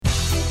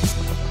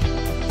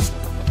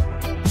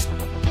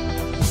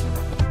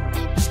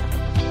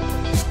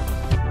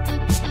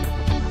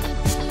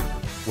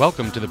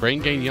Welcome to the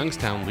Brain Gain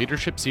Youngstown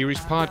Leadership Series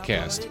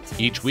podcast.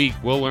 Each week,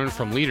 we'll learn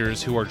from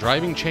leaders who are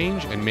driving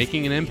change and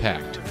making an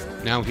impact.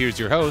 Now here's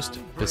your host,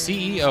 the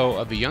CEO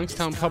of the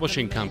Youngstown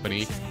Publishing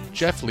Company,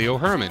 Jeff Leo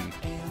Herman.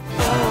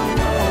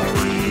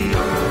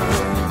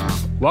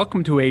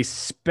 Welcome to a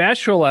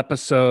special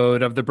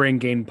episode of the Brain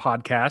Gain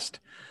podcast.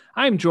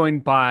 I'm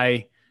joined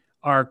by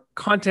our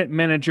content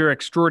manager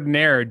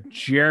extraordinaire,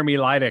 Jeremy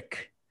Leidick.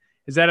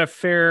 Is that a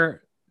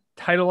fair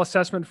title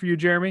assessment for you,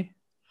 Jeremy?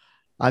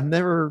 I've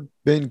never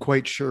been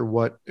quite sure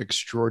what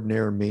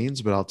extraordinaire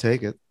means, but I'll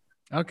take it.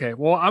 Okay.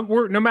 Well,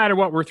 no matter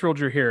what, we're thrilled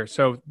you're here.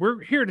 So we're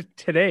here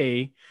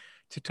today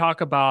to talk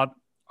about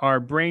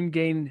our Brain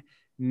Gain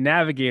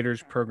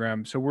Navigators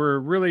program. So we're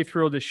really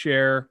thrilled to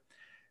share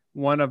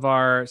one of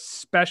our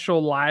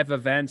special live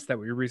events that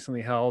we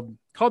recently held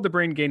called the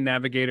Brain Gain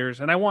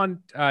Navigators. And I want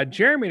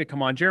Jeremy to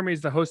come on. Jeremy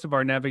is the host of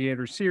our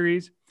Navigator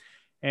series,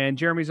 and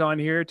Jeremy's on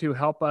here to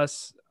help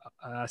us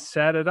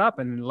set it up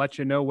and let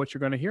you know what you're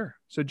going to hear.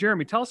 So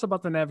Jeremy, tell us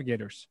about the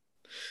Navigators.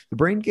 The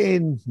Brain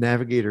Gain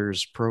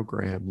Navigators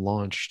program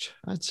launched,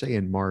 I'd say,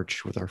 in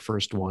March with our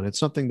first one. It's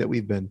something that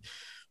we've been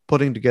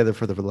putting together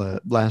for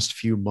the last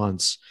few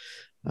months,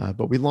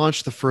 but we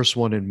launched the first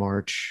one in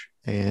March.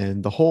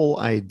 And the whole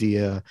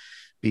idea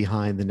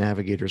behind the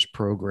Navigators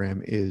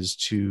program is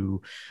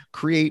to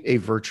create a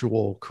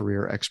virtual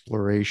career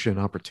exploration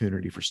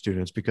opportunity for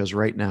students, because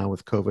right now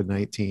with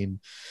COVID-19,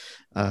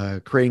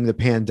 creating the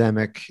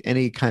pandemic,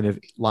 any kind of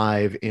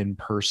live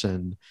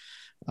in-person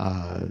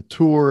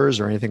tours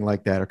or anything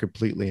like that are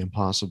completely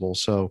impossible.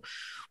 So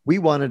we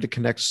wanted to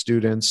connect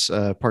students,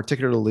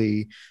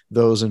 particularly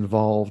those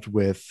involved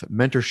with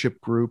mentorship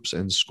groups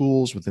and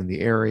schools within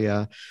the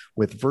area,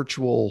 with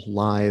virtual,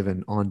 live,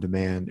 and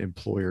on-demand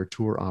employer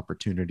tour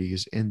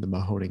opportunities in the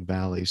Mahoning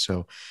Valley.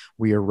 So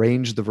we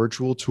arranged the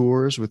virtual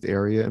tours with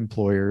area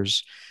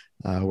employers.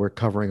 We're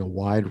covering a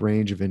wide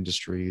range of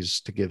industries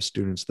to give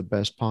students the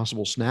best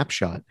possible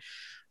snapshot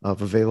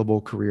of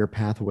available career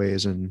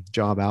pathways and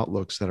job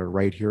outlooks that are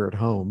right here at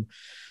home.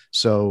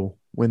 So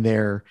when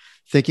they're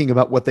thinking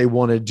about what they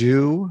want to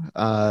do,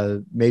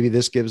 maybe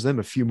this gives them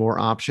a few more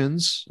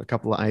options, a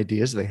couple of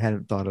ideas they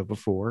hadn't thought of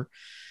before.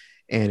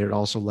 And it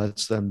also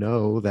lets them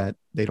know that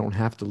they don't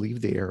have to leave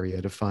the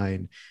area to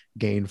find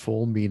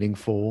gainful,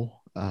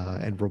 meaningful,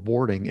 and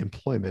rewarding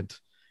employment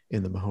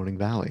in the Mahoning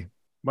Valley.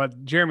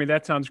 But Jeremy,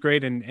 that sounds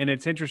great. And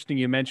it's interesting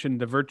you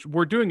mentioned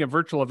we're doing a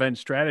virtual event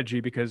strategy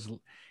because,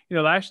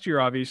 last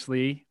year,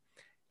 obviously,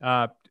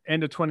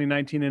 end of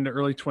 2019 into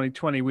early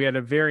 2020, we had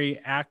a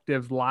very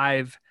active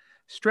live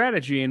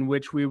strategy in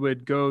which we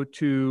would go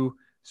to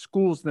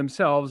schools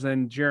themselves.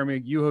 And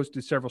Jeremy, you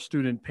hosted several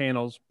student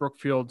panels,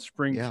 Brookfield,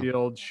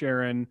 Springfield,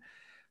 Sharon.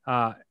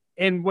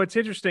 And what's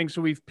interesting,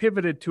 so we've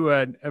pivoted to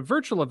a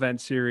virtual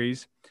event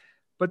series.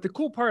 But the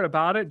cool part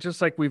about it,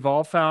 just like we've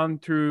all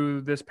found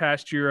through this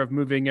past year of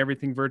moving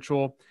everything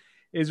virtual,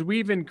 is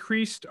we've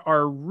increased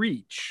our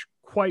reach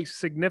quite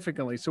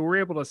significantly. So we're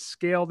able to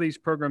scale these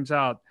programs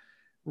out,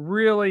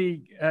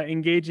 really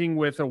engaging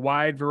with a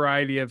wide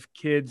variety of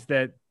kids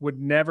that would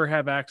never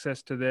have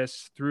access to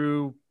this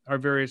through our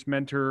various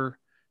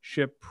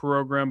mentorship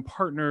program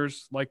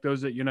partners like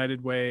those at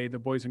United Way, the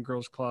Boys and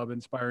Girls Club,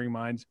 Inspiring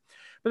Minds,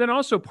 but then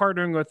also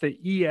partnering with the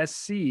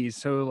ESCs.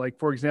 So like,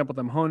 for example,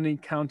 the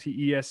Mahoning County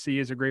ESC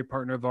is a great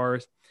partner of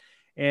ours,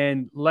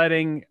 and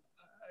letting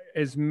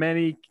as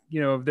many,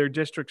 of their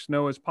districts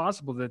know as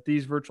possible that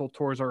these virtual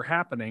tours are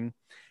happening.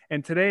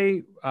 And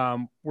today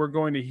we're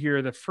going to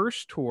hear the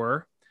first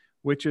tour,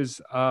 which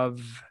is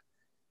of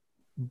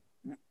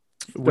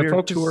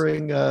we're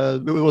touring.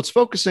 It's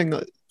focusing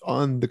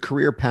on the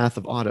career path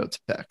of auto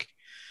tech.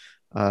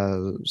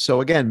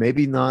 So again,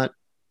 maybe not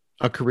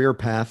a career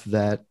path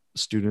that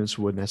students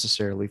would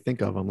necessarily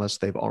think of unless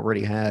they've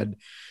already had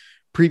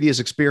previous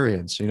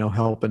experience,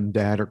 helping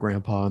dad or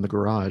grandpa in the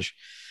garage.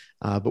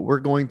 But we're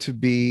going to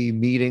be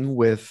meeting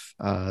with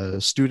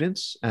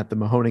students at the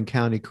Mahoning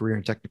County Career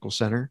and Technical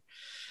Center,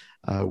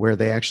 where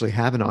they actually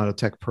have an auto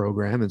tech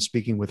program, and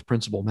speaking with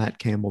Principal Matt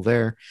Campbell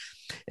there.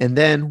 And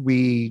then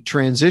we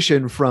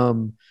transition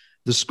from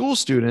the school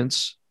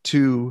students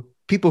to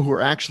people who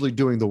are actually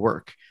doing the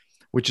work,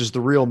 which is the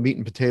real meat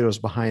and potatoes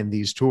behind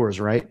these tours,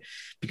 right?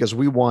 Because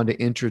we want to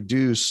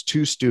introduce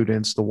to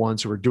students the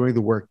ones who are doing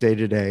the work day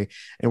to day,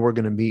 and we're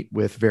going to meet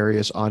with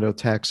various auto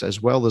techs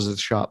as well as the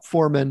shop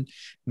foreman,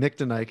 Nick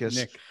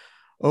Denikis,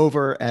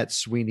 over at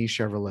Sweeney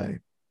Chevrolet.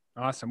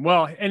 Awesome.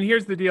 Well, and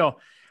here's the deal.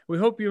 We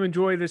hope you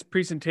enjoy this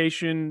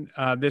presentation,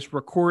 this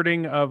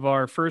recording of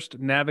our first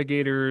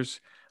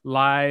Navigators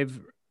live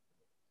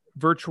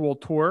virtual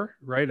tour,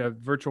 right? A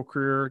virtual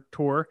career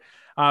tour.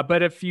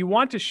 But if you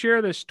want to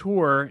share this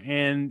tour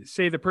and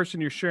say the person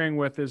you're sharing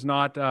with is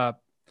not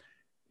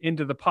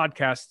into the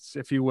podcasts,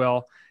 if you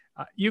will,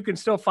 you can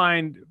still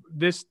find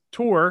this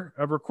tour,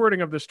 a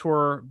recording of this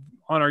tour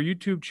on our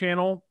YouTube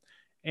channel.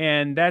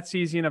 And that's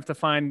easy enough to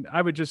find.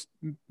 I would just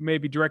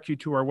maybe direct you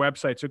to our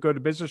website. So go to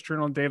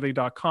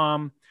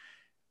businessjournaldaily.com,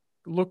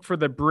 look for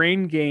the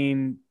Brain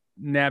Gain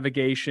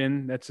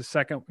navigation. That's the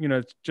second,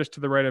 it's just to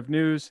the right of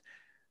news.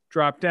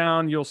 drop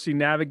down, you'll see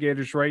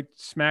navigators right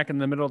smack in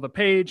the middle of the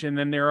page. And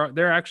then there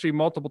are actually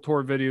multiple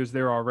tour videos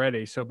there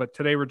already. But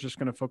today we're just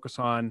going to focus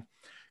on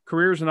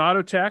careers in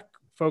auto tech,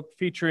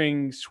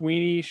 featuring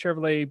Sweeney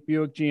Chevrolet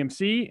Buick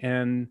GMC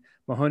and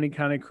Mahoning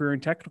County Career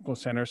and Technical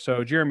Center.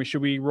 So Jeremy,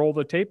 should we roll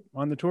the tape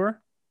on the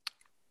tour?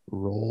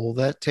 Roll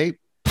that tape.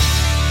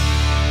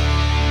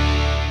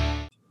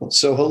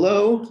 So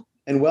hello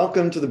and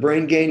welcome to the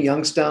Brain Gain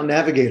Youngstown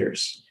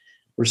Navigators.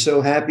 We're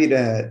so happy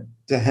to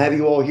have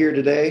you all here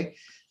today.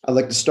 I'd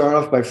like to start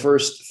off by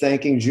first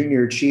thanking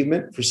Junior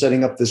Achievement for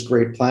setting up this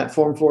great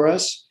platform for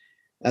us,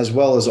 as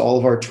well as all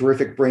of our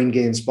terrific Brain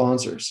Gain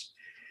sponsors.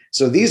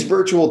 So these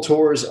virtual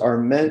tours are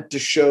meant to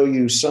show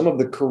you some of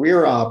the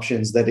career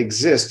options that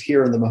exist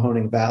here in the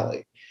Mahoning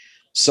Valley.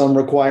 Some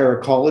require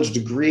a college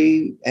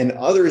degree and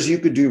others you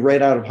could do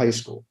right out of high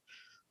school.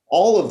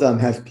 All of them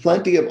have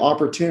plenty of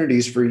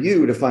opportunities for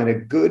you to find a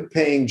good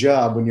paying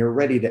job when you're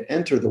ready to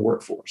enter the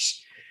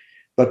workforce.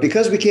 But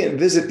because we can't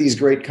visit these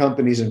great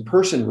companies in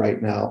person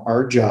right now,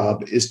 our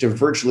job is to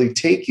virtually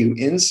take you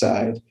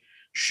inside,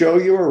 show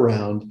you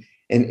around,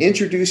 and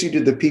introduce you to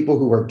the people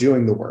who are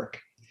doing the work.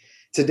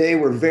 Today,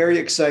 we're very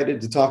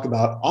excited to talk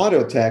about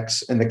auto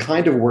techs and the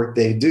kind of work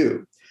they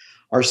do.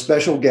 Our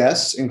special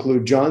guests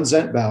include John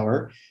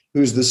Zentbauer,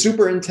 who's the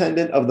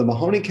superintendent of the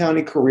Mahoning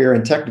County Career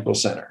and Technical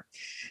Center,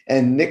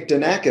 and Nick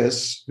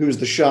Danakis, who's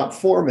the shop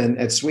foreman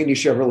at Sweeney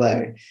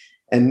Chevrolet.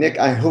 And Nick,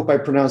 I hope I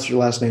pronounced your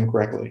last name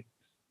correctly.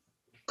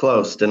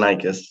 Close,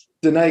 Danakis.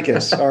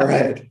 Danakis, all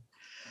right.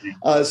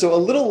 So a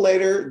little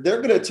later,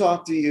 they're going to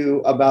talk to you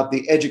about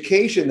the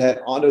education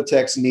that auto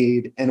techs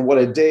need and what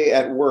a day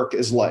at work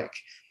is like.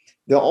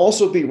 They'll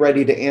also be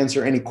ready to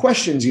answer any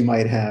questions you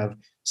might have,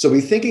 so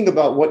be thinking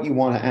about what you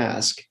want to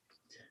ask.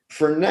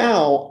 For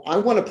now, I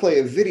want to play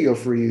a video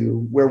for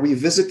you where we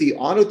visit the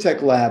Auto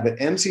Tech Lab at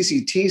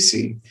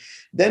MCCTC.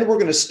 Then we're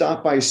going to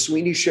stop by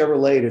Sweeney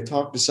Chevrolet to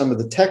talk to some of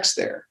the techs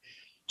there.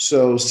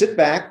 So sit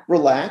back,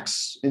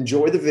 relax,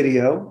 enjoy the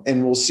video,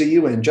 and we'll see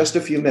you in just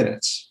a few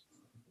minutes.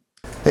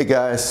 Hey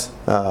guys,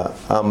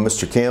 I'm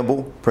Mr.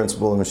 Campbell,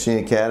 principal of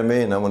Machine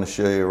Academy, and I want to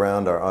show you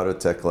around our Auto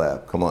Tech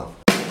Lab. Come on.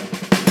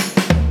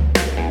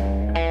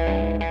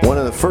 One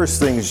of the first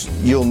things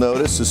you'll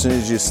notice as soon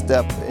as you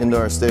step into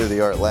our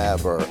state-of-the-art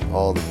lab are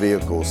all the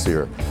vehicles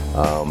here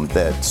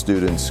that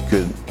students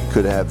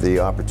could have the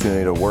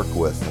opportunity to work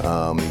with. You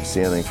can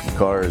see anything from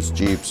cars,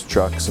 Jeeps,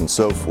 trucks, and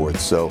so forth.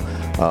 So,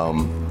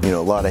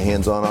 a lot of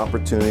hands-on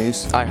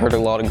opportunities. I heard a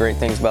lot of great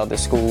things about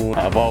this school.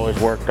 I've always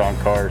worked on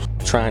cars.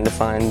 Trying to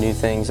find new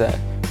things that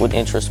would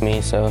interest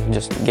me, so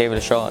just gave it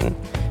a shot and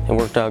it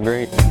worked out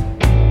great.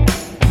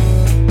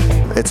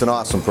 It's an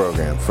awesome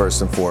program,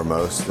 first and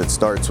foremost. It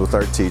starts with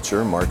our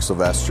teacher, Mark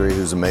Silvestri,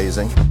 who's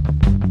amazing.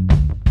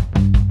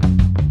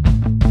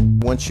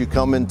 Once you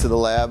come into the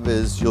lab,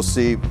 you'll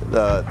see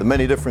the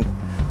many different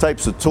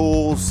types of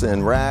tools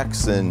and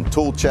racks and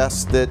tool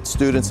chests that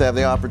students have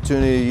the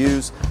opportunity to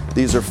use.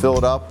 These are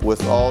filled up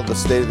with all the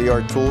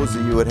state-of-the-art tools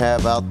that you would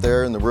have out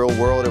there in the real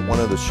world at one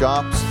of the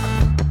shops.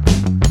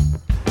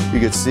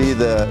 You can see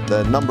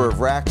the number of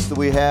racks that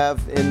we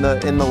have in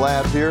the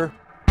lab here.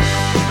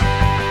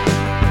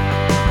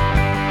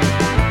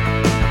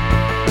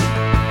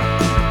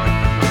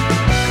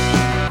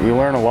 You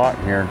learn a lot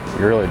in here,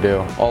 you really do.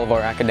 All of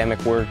our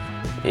academic work,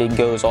 it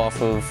goes off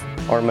of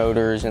our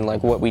motors and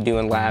like what we do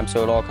in lab,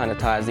 so it all kind of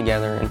ties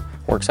together and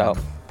works out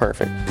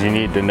perfect. You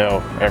need to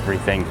know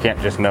everything, you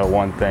can't just know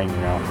one thing,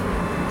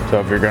 So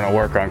if you're going to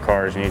work on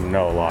cars, you need to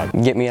know a lot.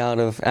 Get me out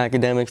of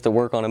academics to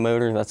work on a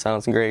motor, that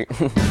sounds great.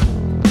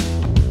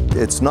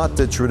 It's not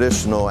the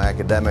traditional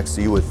academics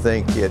that you would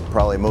think at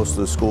probably most of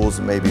the schools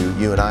that maybe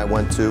you and I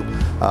went to,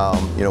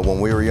 when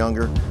we were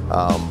younger.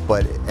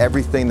 But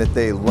everything that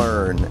they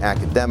learn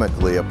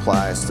academically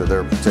applies to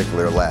their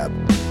particular lab.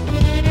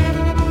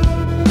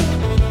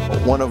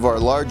 One of our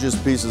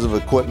largest pieces of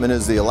equipment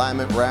is the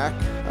alignment rack.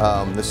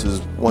 This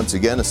is, once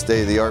again, a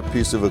state-of-the-art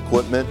piece of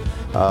equipment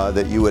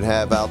that you would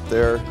have out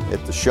there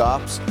at the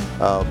shops.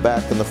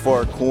 Back in the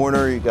far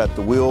corner, you got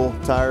the wheel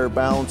tire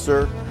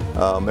balancer.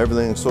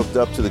 Everything's hooked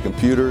up to the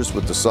computers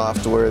with the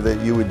software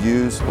that you would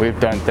use. We've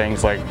done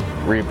things like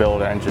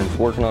rebuild engines.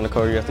 Working on a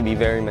car, you have to be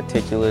very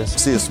meticulous.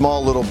 See a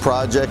small little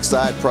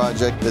side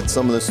project that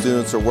some of the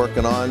students are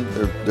working on.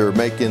 They're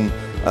making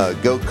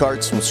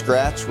go-karts from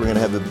scratch. We're going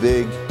to have a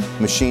big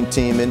machine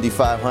team Indy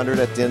 500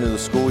 at the end of the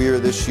school year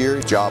this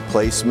year. Job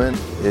placement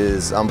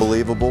is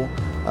unbelievable.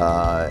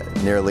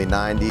 Nearly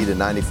 90 to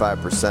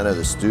 95% of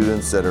the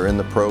students that are in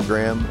the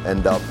program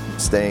end up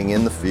staying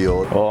in the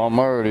field. Well, I'm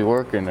already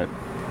working at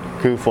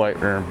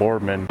Kuhfleitner and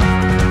Boardman.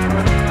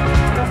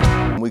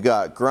 We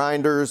got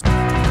grinders,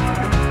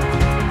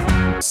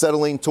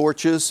 acetylene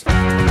torches.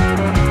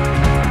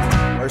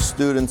 Our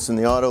students in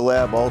the auto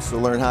lab also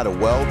learn how to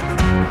weld.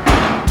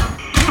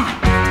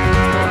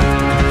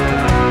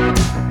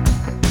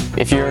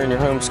 If you're in your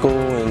home school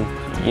and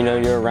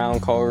you're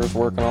around cars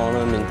working on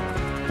them, and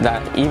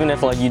that even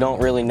if you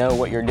don't really know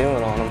what you're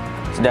doing on them,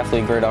 it's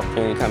definitely a great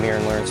opportunity to come here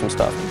and learn some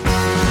stuff.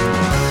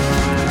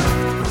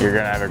 You're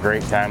going to have a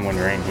great time when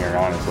you're in here,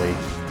 honestly.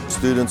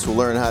 Students will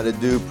learn how to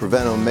do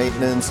preventive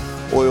maintenance,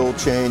 oil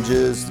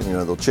changes,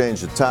 they'll change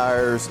the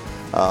tires,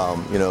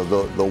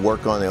 they'll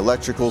work on the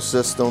electrical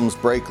systems,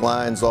 brake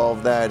lines, all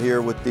of that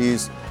here with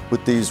these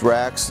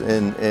racks.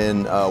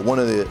 And one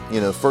of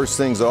the first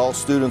things that all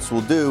students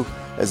will do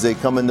as they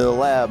come into the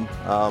lab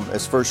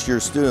as first year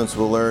students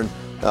will learn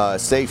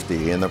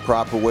safety and the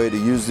proper way to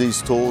use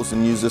these tools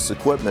and use this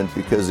equipment,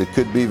 because it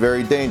could be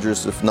very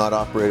dangerous if not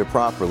operated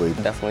properly.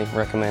 Definitely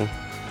recommend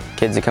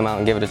kids to come out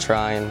and give it a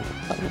try, and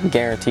I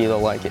guarantee they'll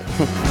like it.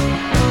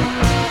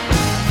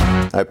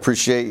 I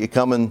appreciate you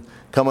coming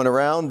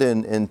around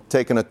and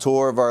taking a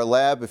tour of our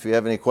lab. If you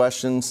have any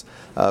questions,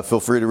 feel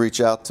free to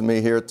reach out to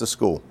me here at the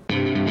school.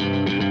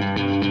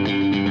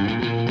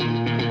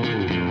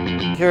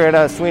 Here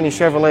at Sweeney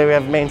Chevrolet, we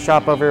have a main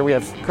shop over here. We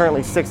have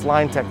currently 6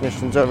 line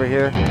technicians over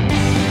here.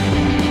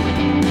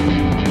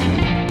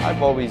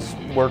 I've always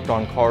worked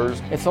on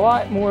cars. It's a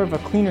lot more of a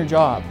cleaner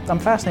job. I'm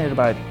fascinated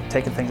by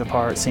taking things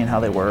apart, seeing how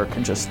they work,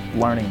 and just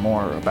learning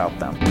more about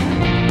them.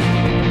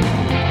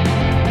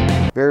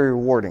 Very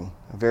rewarding,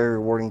 a very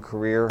rewarding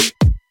career.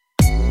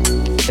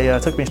 They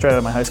took me straight out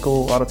of my high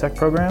school auto tech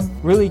program.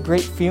 Really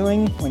great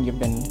feeling when you've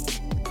been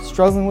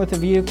struggling with a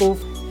vehicle.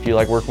 If you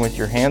like working with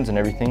your hands and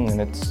everything, then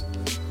it's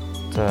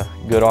a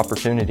good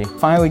opportunity.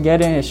 Finally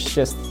get in, it's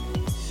just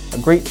a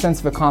great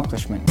sense of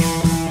accomplishment.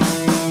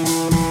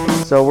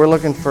 So we're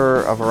looking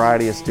for a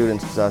variety of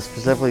students,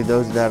 specifically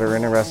those that are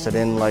interested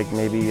in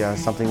maybe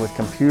something with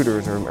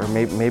computers, or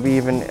maybe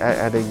even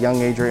at a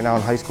young age right now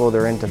in high school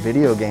they're into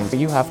video games.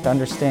 You have to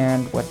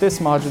understand what this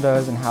module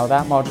does and how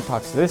that module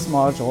talks to this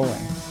module,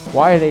 and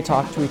why they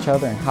talk to each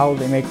other and how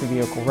they make the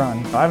vehicle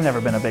run. I've never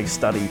been a big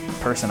study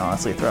person,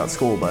 honestly, throughout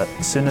school, but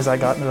as soon as I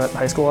got into that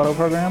high school auto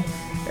program,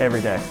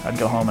 every day I'd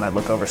go home and I'd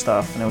look over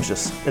stuff, and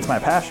it's my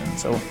passion,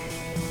 so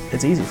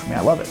it's easy for me.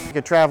 I love it. You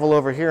could travel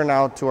over here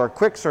now to our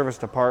quick service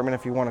department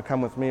if you want to come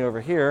with me over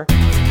here.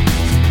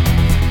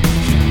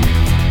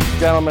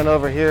 Gentlemen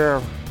over here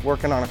are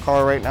working on a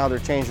car right now. They're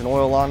changing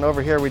oil on.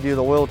 Over here we do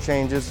the oil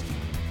changes,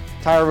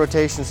 tire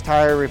rotations,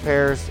 tire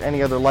repairs,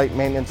 any other light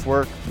maintenance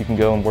work. You can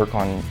go and work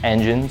on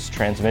engines,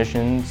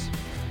 transmissions,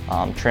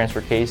 transfer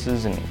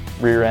cases, and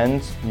rear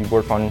ends. You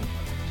work on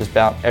just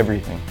about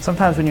everything.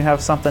 Sometimes when you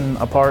have something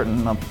apart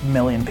in a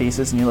million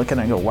pieces and you look at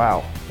it and go,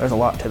 wow, there's a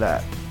lot to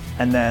that.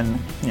 And then,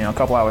 a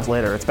couple hours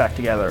later, it's back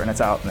together and it's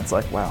out, and it's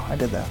like, wow, I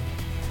did that.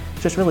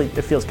 Just really,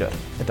 it feels good.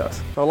 It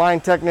does. So line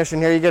technician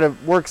here, you get a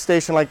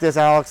workstation like this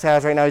Alex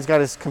has right now. He's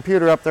got his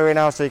computer up there right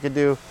now, so you could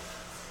do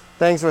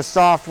things with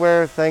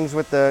software, things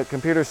with the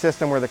computer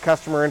system where the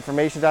customer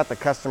information's at, the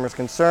customer's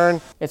concern.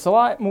 It's a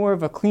lot more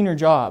of a cleaner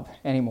job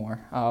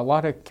anymore. A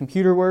lot of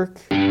computer work.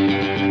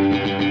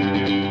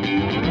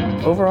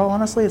 Overall,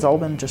 honestly, it's all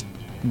been just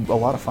a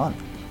lot of fun.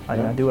 I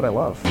do what I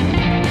love.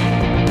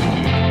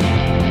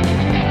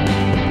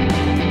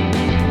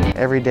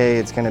 Every day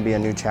it's going to be a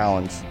new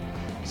challenge,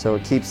 so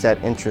it keeps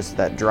that interest,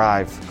 that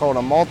drive. It's called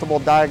a multiple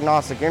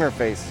diagnostic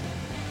interface.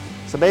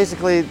 So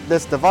basically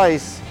this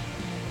device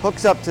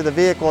hooks up to the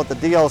vehicle at the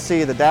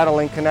DLC, the data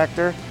link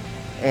connector,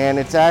 and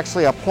it's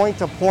actually a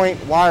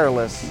point-to-point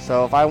wireless.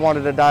 So if I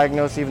wanted to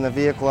diagnose even the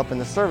vehicle up in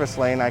the service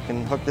lane, I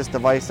can hook this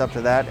device up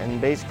to that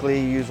and basically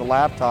use a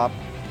laptop,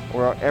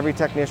 where every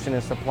technician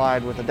is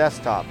supplied with a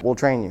desktop. We'll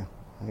train you.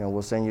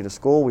 We'll send you to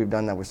school. We've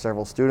done that with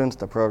several students.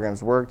 The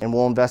program's worked, and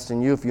we'll invest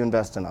in you if you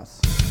invest in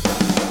us.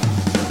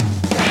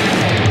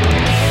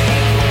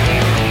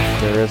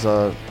 There is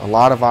a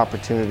lot of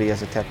opportunity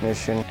as a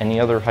technician. Any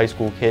other high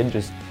school kid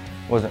just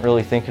wasn't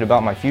really thinking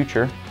about my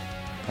future.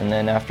 And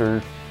then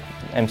after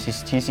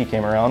MCTC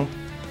came around,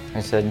 I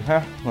said,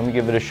 let me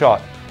give it a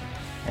shot.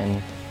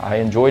 And I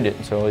enjoyed it,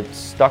 so it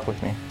stuck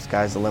with me.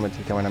 Sky's the limit to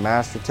becoming a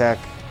master tech.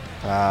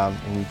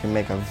 And you can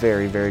make a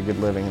very, very good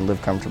living and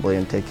live comfortably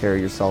and take care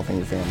of yourself and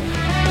your family.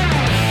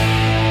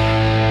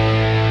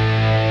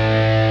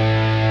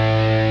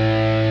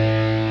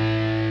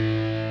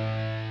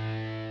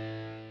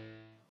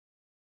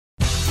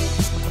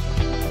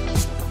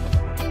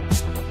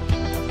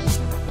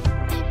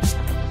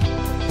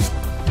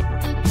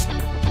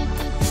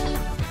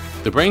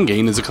 The Brain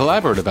Gain is a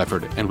collaborative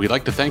effort, and we'd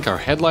like to thank our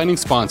headlining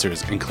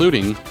sponsors,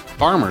 including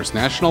Farmers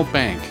National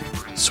Bank,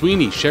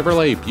 Sweeney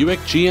Chevrolet Buick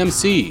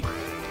GMC,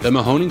 the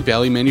Mahoning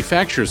Valley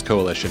Manufacturers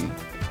Coalition,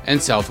 and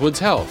Southwoods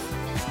Health.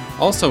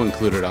 Also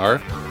included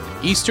are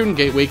Eastern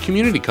Gateway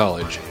Community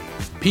College,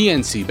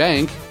 PNC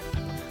Bank,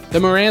 the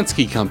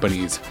Moransky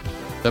Companies,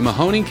 the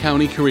Mahoning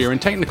County Career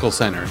and Technical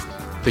Center,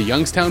 the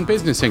Youngstown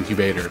Business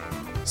Incubator,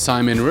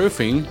 Simon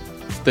Roofing,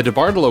 the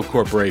DeBartolo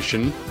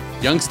Corporation,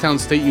 Youngstown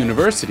State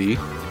University,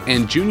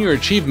 and Junior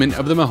Achievement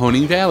of the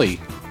Mahoning Valley.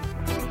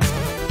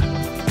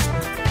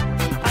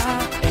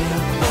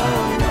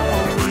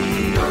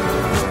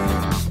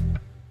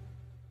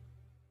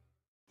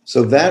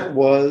 So that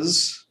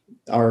was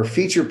our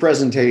feature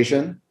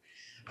presentation.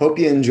 Hope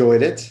you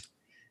enjoyed it.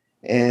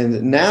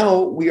 And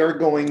now we are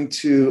going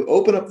to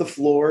open up the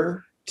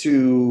floor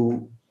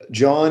to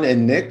John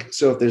and Nick.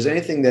 So if there's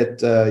anything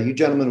that you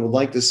gentlemen would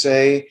like to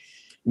say,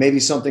 maybe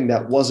something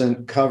that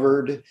wasn't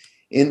covered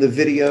in the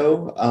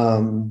video,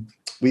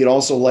 We'd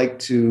also like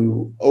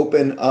to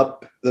open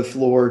up the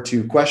floor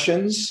to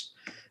questions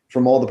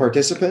from all the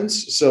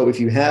participants. So if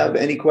you have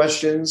any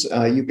questions,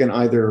 you can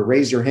either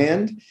raise your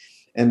hand,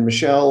 and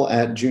Michelle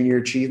at Junior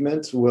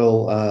Achievement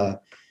will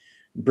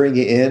bring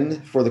you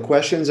in for the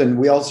questions. And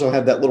we also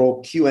have that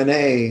little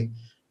Q&A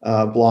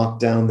block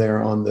down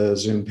there on the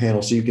Zoom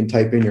panel, so you can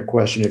type in your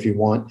question if you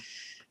want.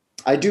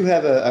 I do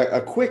have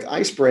a quick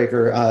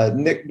icebreaker.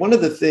 Nick, one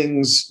of the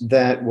things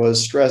that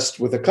was stressed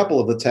with a couple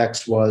of the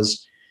texts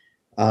was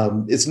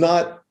it's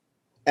not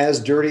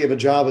as dirty of a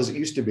job as it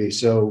used to be.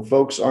 So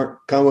folks aren't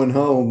coming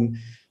home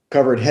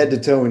covered head to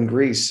toe in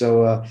grease.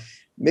 So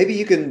maybe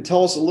you can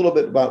tell us a little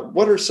bit about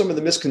what are some of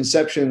the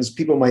misconceptions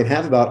people might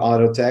have about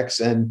auto techs,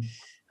 and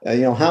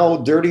how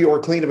dirty or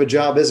clean of a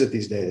job is it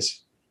these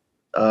days?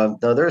 No,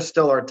 there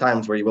still are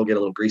times where you will get a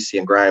little greasy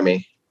and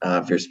grimy,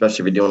 especially if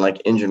you're doing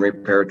like engine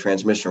repair or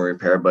transmission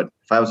repair. But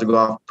if I was to go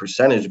off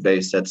percentage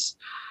base, that's,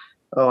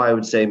 I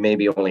would say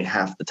maybe only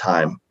half the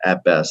time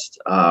at best.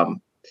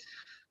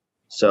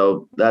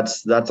 So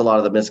that's a lot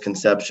of the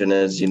misconception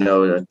is,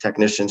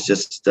 technicians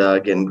just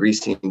getting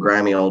greasy and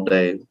grimy all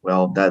day.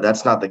 Well,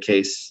 that's not the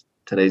case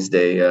today's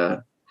day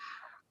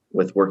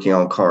with working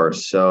on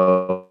cars.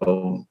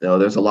 So,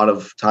 there's a lot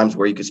of times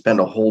where you could spend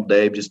a whole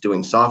day just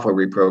doing software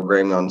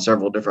reprogramming on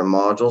several different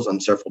modules on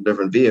several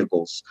different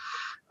vehicles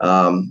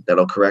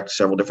that'll correct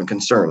several different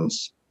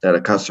concerns that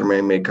a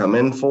customer may come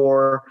in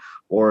for,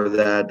 or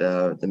that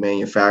the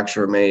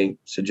manufacturer may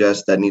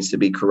suggest that needs to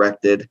be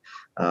corrected.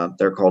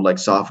 They're called like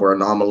software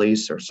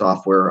anomalies or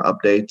software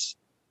updates.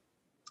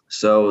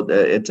 So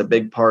it's a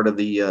big part of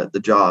the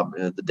job,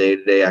 the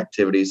day-to-day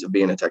activities of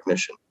being a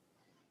technician.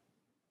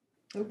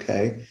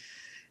 Okay.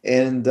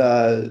 And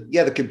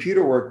the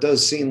computer work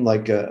does seem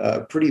like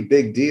a pretty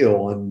big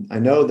deal. And I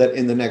know that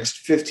in the next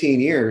 15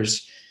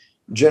 years,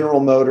 General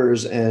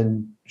Motors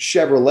and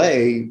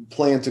Chevrolet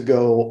plan to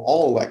go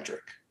all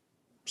electric.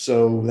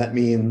 So that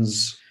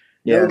means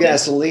no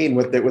gasoline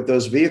with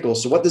those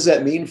vehicles. So what does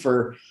that mean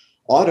for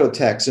auto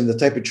techs and the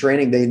type of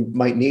training they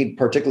might need,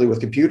 particularly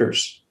with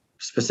computers?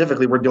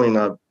 Specifically, we're doing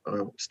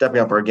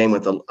stepping up our game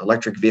with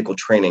electric vehicle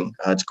training.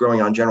 It's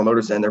growing on General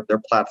Motors and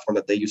their platform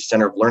that they use,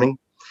 Center of Learning.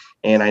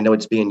 And I know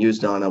it's being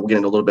used on, we'll get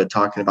into a little bit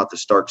talking about the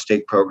Start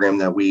State program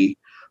that we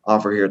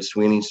offer here at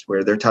Sweeney's,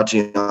 where they're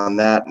touching on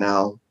that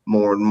now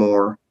more and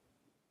more.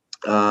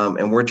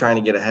 And we're trying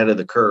to get ahead of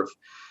the curve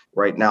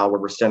right now,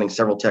 where we're sending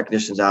several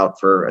technicians out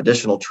for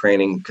additional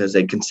training because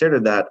they consider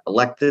that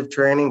elective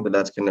training, but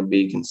that's going to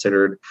be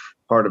considered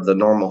part of the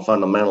normal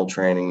fundamental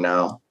training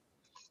now.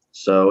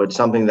 So it's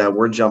something that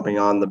we're jumping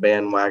on the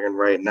bandwagon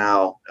right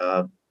now.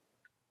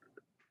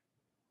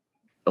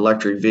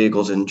 Electric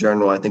vehicles in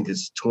general, I think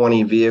it's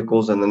 20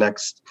 vehicles in the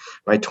next,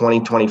 by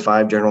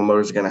 2025, General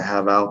Motors is going to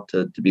have out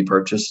to be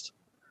purchased.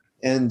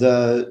 And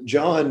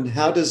John,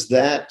 how does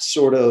that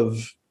sort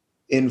of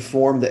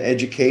inform the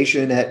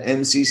education at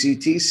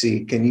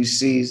MCCTC? Can you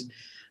see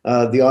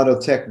the auto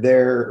tech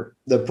there,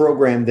 the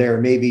program there,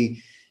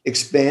 maybe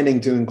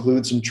expanding to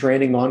include some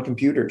training on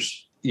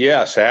computers?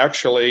 Yes,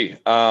 actually,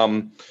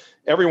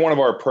 every one of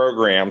our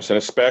programs, and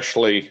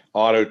especially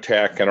auto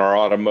tech and our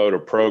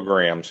automotive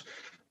programs,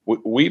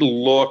 we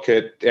look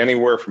at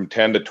anywhere from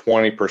 10 to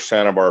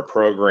 20% of our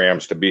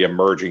programs to be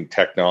emerging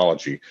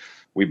technology.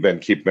 We've been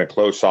keeping a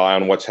close eye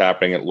on what's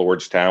happening at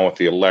Lordstown with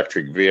the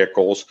electric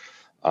vehicles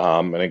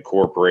and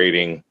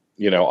incorporating,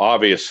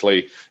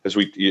 obviously, as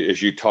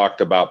you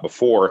talked about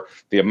before,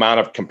 the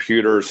amount of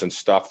computers and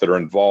stuff that are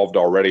involved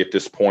already at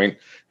this point,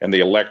 and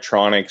the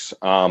electronics,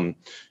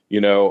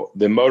 the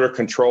motor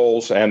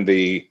controls and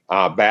the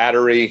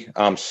battery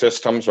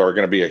systems are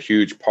going to be a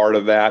huge part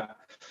of that.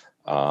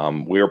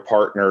 We're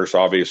partners,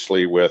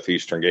 obviously, with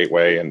Eastern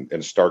Gateway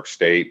and Stark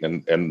State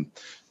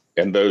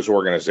and those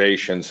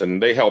organizations,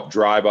 and they help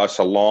drive us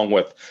along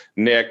with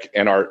Nick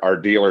and our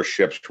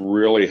dealerships to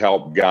really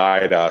help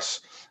guide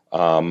us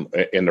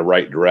in the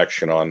right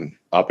direction on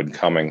up and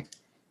coming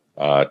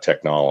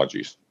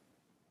technologies.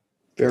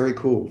 Very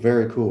cool.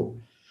 Very cool.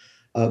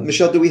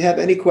 Michelle, do we have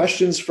any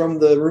questions from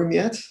the room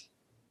yet?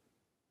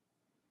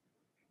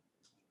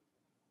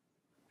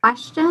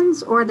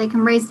 Questions, or they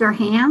can raise their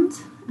hand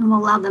and we'll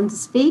allow them to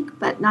speak,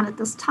 but not at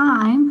this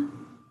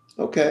time.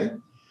 Okay.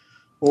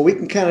 Well, we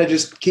can kind of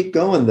just keep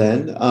going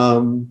then.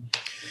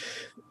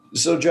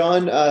 So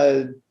John,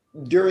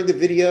 during the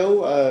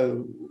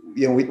video,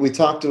 we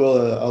talked to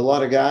a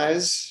lot of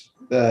guys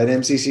at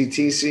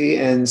MCCTC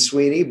and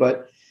Sweeney,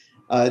 but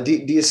do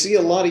you see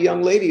a lot of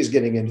young ladies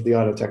getting into the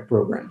auto tech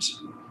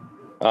programs?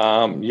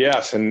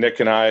 Yes, and Nick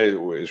and I,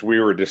 as we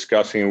were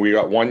discussing, we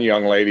got one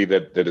young lady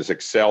that has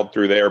excelled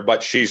through there,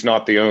 but she's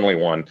not the only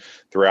one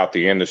throughout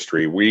the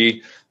industry.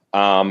 We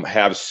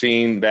have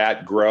seen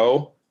that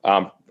grow.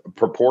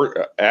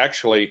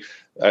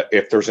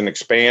 If there's an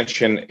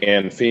expansion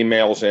in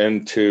females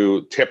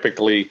into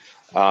typically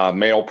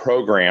male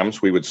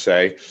programs, we would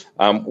say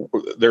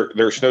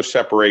there's no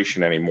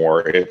separation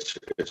anymore. It's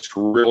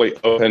really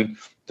open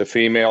to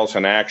females,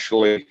 and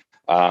actually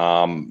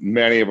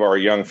many of our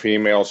young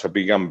females have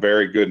become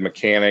very good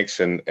mechanics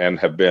and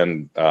have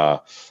been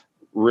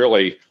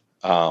really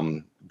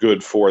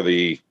good for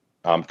the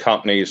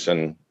companies,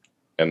 and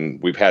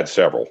we've had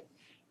several.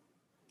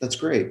 That's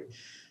great.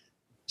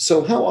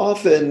 So how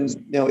often,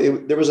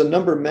 there was a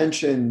number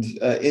mentioned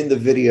in the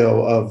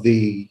video of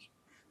the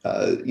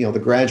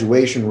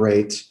graduation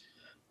rate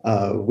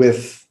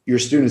with your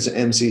students at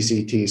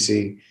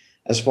MCCTC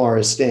as far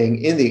as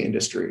staying in the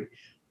industry.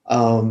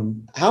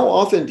 How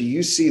often do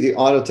you see the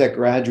auto tech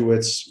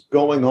graduates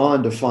going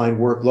on to find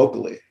work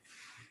locally?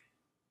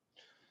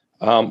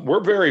 We're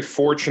very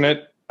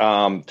fortunate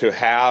to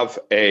have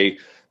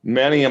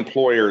many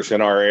employers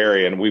in our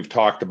area, and we've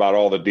talked about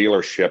all the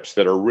dealerships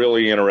that are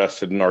really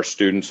interested in our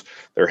students.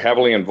 They're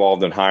heavily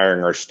involved in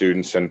hiring our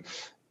students, and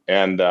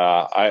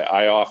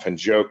I often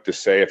joke to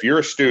say, if you're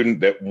a student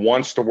that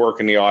wants to work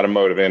in the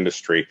automotive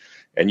industry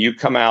and you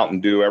come out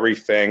and do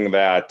everything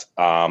that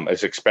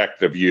is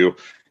expected of you,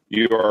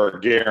 you are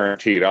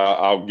guaranteed.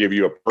 I'll give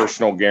you a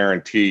personal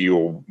guarantee.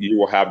 You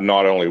will have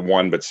not only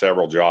one but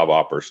several job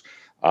offers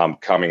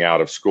coming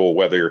out of school,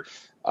 whether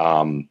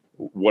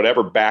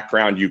whatever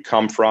background you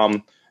come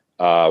from.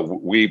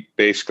 We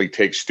basically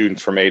take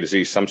students from A to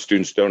Z. Some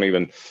students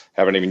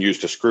haven't even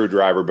used a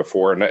screwdriver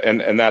before,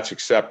 and that's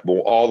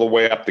acceptable, all the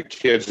way up to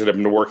kids that have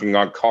been working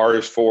on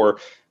cars for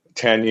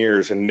 10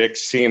 years, and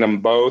Nick's seen them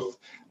both,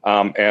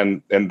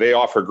 and they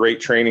offer great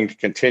training to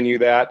continue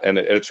that, and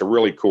it's a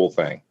really cool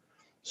thing.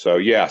 So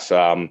yes,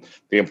 the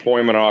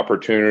employment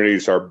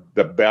opportunities are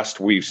the best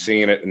we've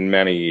seen it in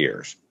many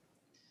years.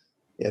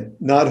 Yeah,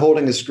 not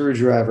holding a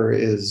screwdriver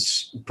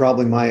is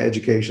probably my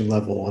education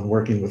level on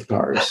working with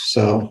cars.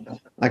 So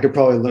I could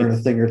probably learn a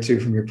thing or two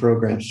from your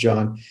programs,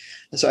 John.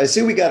 So I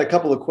see we got a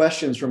couple of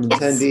questions from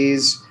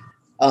attendees.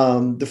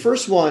 The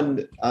first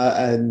one,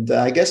 and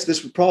I guess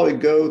this would probably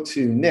go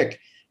to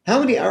Nick. How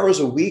many hours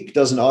a week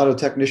does an auto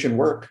technician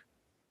work?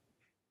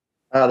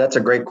 That's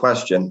a great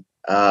question.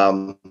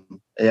 I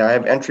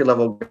have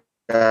entry-level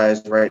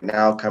guys right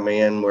now coming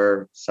in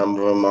where some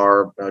of them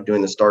are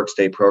doing the Stark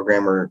State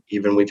program, or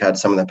even we've had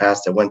some in the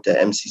past that went to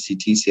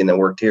MCCTC and then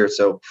worked here.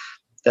 So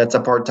that's a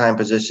part-time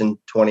position,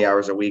 20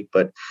 hours a week.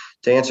 But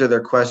to answer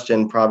their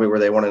question, probably where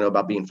they want to know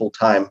about being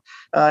full-time,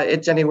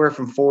 it's anywhere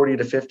from 40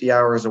 to 50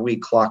 hours a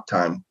week clock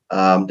time,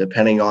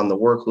 depending on the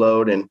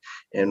workload.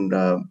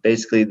 And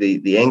basically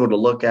the angle to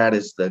look at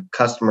is the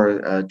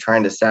customer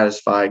trying to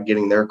satisfy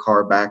getting their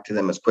car back to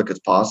them as quick as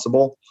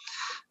possible.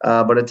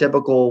 But a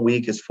typical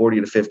week is 40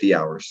 to 50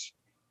 hours.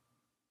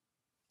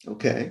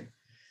 Okay.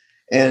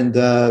 And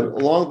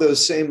along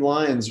those same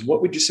lines,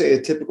 what would you say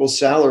a typical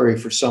salary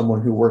for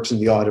someone who works in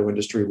the auto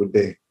industry would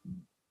be?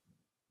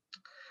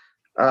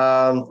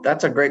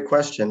 That's a great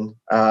question.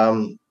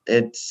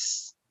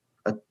 It's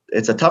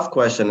a tough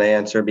question to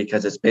answer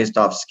because it's based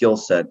off skill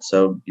set.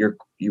 So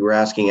you were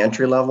asking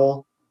entry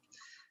level.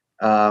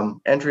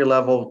 Entry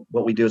level,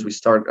 what we do is we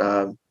start.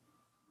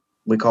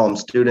 We call them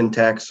student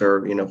techs,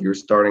 or if you're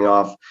starting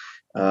off,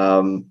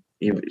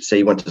 say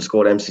you went to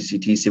school at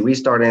MCCTC, we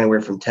start anywhere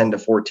from $10 to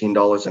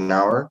 $14 an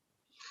hour.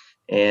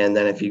 And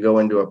then if you go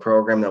into a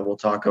program that we'll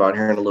talk about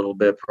here in a little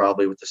bit,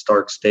 probably with the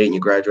Stark State, and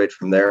you graduate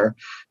from there,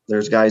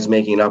 there's guys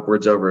making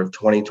upwards over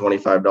 $20,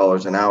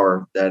 $25 an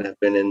hour that have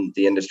been in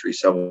the industry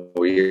several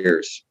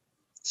years.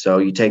 So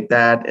you take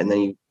that and then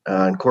you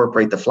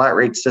incorporate the flat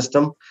rate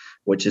system,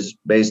 which is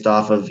based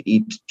off of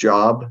each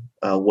job,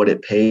 what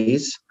it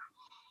pays.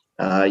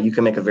 You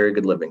can make a very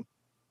good living.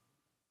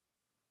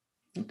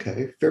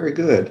 Okay, very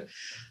good.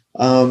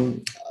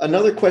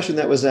 Another question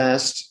that was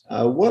asked,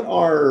 what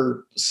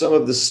are some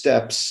of the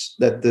steps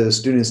that the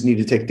students need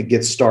to take to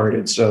get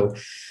started? So,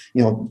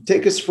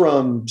 take us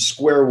from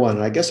square one.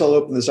 I guess I'll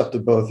open this up to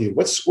both of you.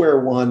 What's square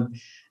one?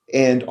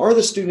 And are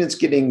the students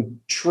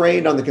getting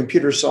trained on the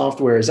computer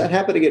software? Is that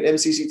happening at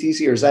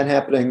MCCTC, or is that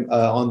happening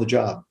on the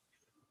job?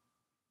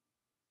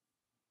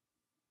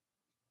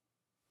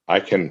 I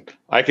can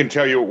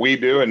tell you what we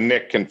do, and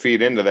Nick can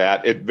feed into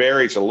that. It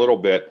varies a little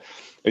bit.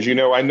 As you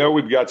know, I know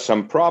we've got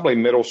some probably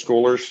middle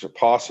schoolers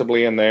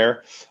possibly in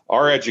there.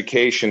 Our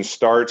education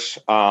starts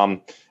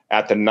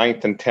at the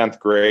 9th and 10th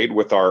grade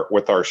with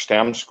our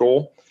STEM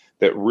school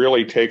that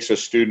really takes a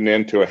student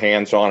into a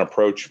hands-on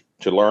approach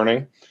to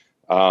learning.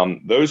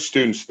 Those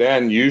students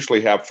then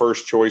usually have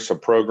first choice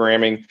of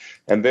programming,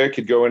 and they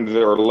could go into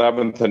their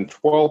 11th and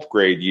 12th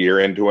grade year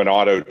into an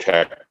auto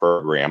tech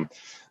program.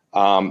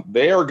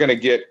 They are going to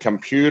get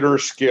computer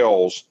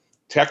skills,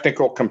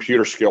 technical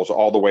computer skills,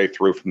 all the way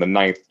through from the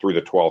 9th through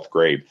the 12th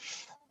grade.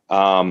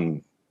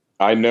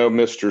 I know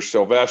Mr.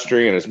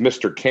 Silvestri, and as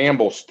Mr.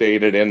 Campbell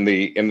stated in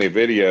the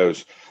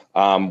videos,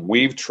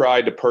 we've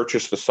tried to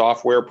purchase the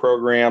software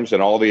programs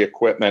and all the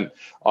equipment.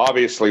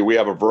 Obviously, we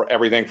have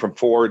everything from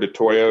Ford to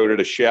Toyota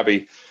to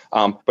Chevy.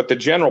 But the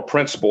general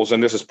principles,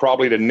 and this is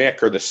probably to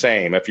Nick, are the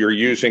same. If you're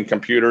using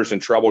computers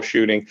and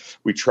troubleshooting,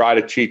 we try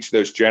to teach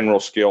those general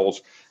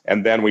skills,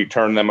 and then we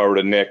turn them over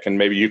to Nick, and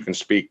maybe you can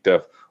speak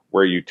to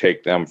where you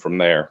take them from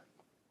there.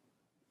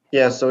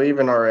 Yeah, so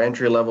even our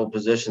entry-level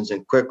positions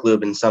in Quick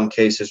Lube in some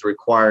cases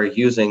require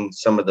using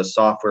some of the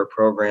software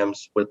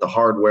programs with the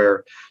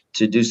hardware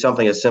to do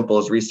something as simple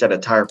as reset a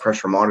tire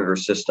pressure monitor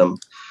system.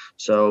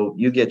 So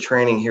you get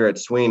training here at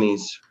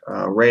Sweeney's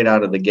right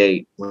out of the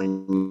gate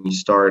when you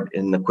start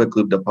in the quick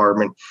lube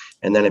department.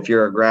 And then if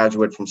you're a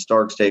graduate from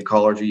Stark State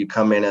College, or you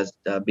come in as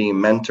being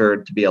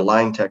mentored to be a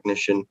line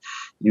technician,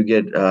 you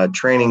get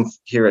training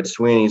here at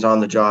Sweeney's, on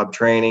the job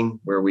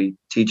training, where we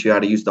teach you how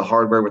to use the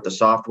hardware with the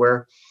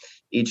software.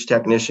 Each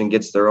technician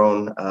gets their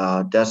own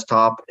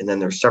desktop, and then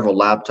there's several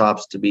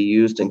laptops to be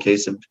used in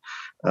case of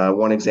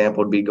one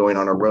example would be going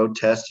on a road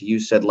test to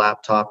use said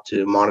laptop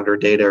to monitor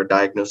data or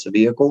diagnose a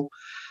vehicle.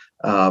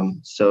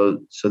 So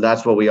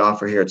that's what we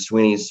offer here at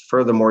Sweeney's.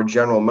 Furthermore,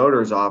 General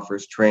Motors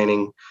offers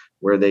training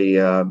where they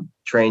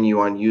train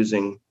you on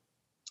using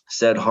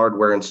said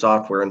hardware and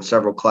software in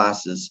several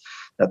classes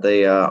that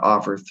they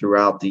offer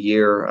throughout the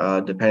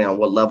year, depending on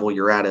what level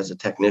you're at as a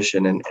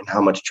technician and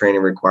how much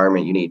training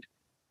requirement you need.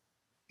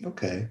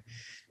 Okay.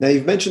 Now,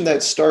 you've mentioned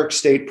that Stark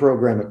State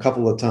program a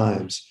couple of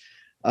times.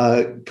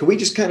 Can we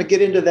just kind of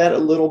get into that a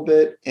little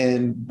bit?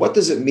 And what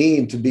does it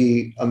mean to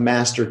be a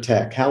master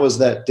tech? How is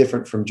that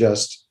different from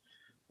just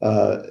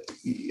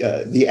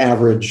the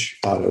average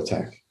auto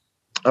tech?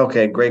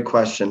 Okay, great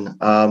question.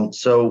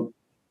 So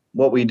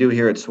what we do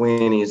here at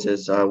Sweeney's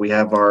is we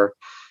have our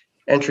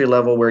entry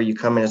level where you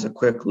come in as a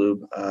quick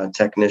lube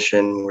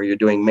technician, where you're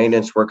doing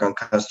maintenance work on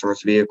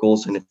customers'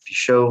 vehicles. And if you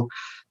show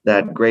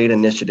that great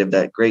initiative,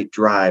 that great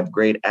drive,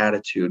 great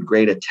attitude,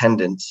 great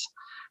attendance,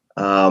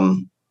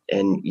 and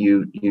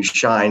you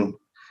shine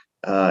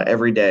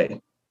every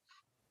day,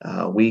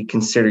 we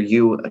consider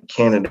you a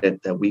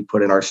candidate that we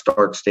put in our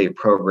Stark State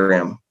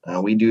program.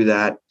 We do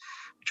that,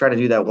 try to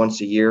do that once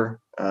a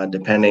year,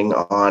 depending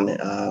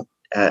on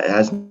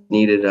as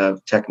needed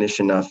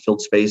technician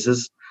filled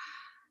spaces.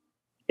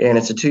 And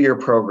it's a 2-year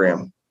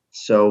program.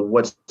 So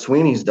what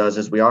Sweeney's does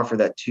is we offer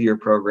that 2-year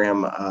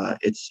program.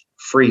 It's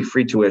free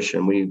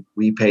tuition.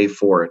 We pay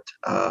for it.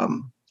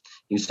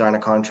 You sign a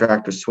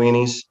contract with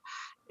Sweeney's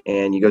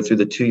and you go through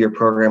the 2-year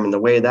program. And the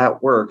way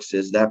that works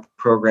is that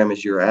program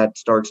is you're at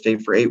Stark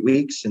State for 8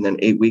 weeks, and then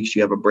 8 weeks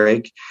you have a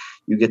break.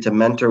 You get to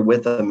mentor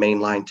with a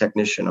mainline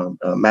technician,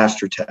 a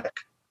master tech.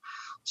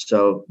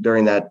 So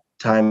during that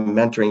time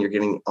mentoring, you're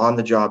getting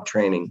on-the-job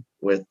training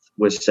with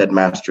said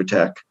master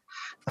tech.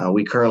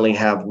 We currently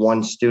have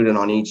 1 student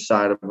on each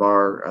side of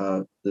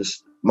our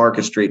this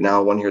Market Street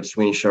now, one here at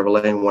Sweeney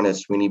Chevrolet and one at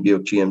Sweeney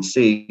Buick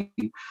GMC,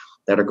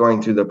 that are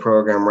going through the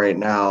program right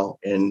now.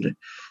 And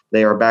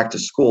they are back to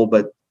school,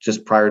 but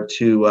just prior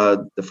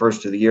to the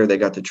first of the year, they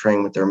got to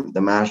train with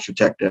the master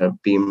tech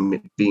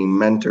being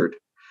mentored.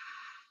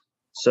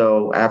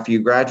 So after you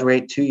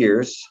graduate 2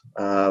 years,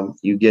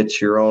 you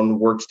get your own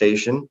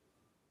workstation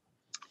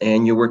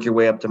and you work your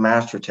way up to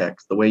master tech.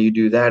 The way you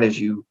do that is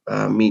you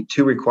meet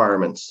 2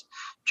 requirements.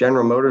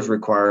 General Motors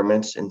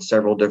requirements in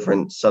several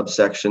different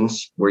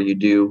subsections, where you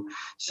do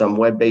some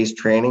web-based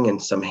training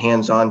and some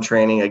hands-on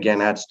training,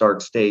 again at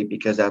Stark State,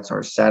 because that's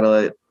our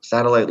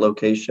satellite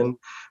location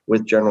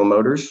with General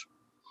Motors.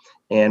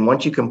 And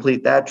once you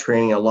complete that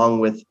training, along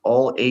with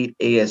all 8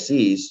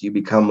 ASEs, you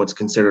become what's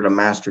considered a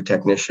master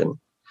technician.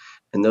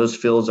 And those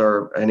fields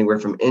are anywhere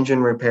from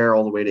engine repair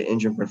all the way to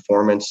engine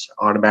performance,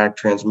 automatic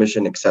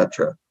transmission,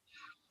 etc.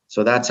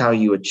 So that's how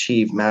you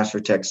achieve master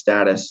tech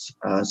status.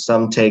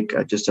 Some take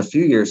just a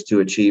few years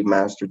to achieve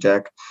master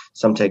tech.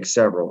 Some take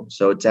several.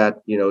 So it's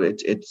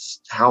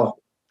it's how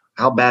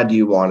bad do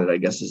you want it, I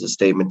guess, is a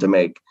statement to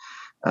make.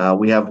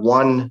 We have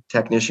 1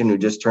 technician who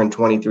just turned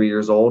 23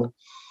 years old.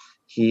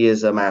 He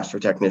is a master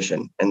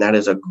technician, and that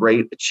is a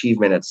great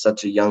achievement at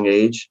such a young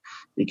age,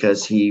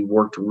 because he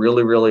worked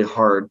really, really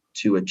hard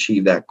to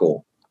achieve that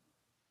goal.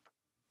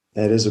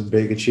 That is a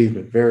big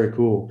achievement. Very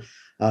cool.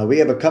 We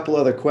have a couple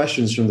other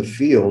questions from the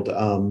field.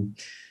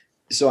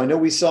 So I know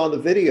we saw in the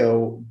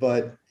video,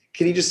 but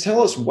can you just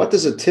tell us, what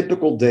does a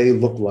typical day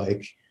look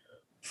like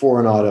for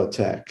an auto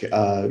tech?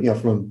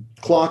 From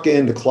clock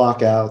in to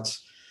clock out.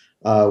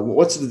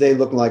 What's the day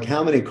looking like?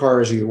 How many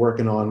cars are you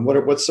working on?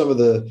 What's some of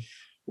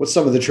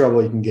the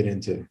trouble you can get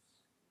into?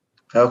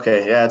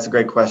 Okay, yeah, it's a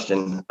great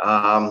question.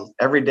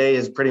 Every day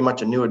is pretty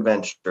much a new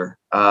adventure.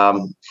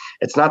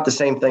 It's not the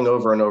same thing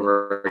over and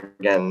over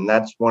again.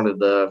 That's one of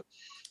the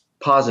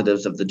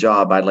positives of the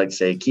job, I'd like to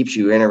say. It keeps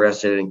you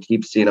interested and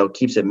keeps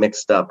it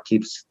mixed up,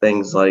 keeps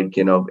things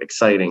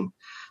exciting.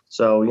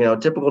 So,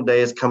 typical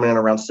day is coming in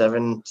around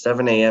 7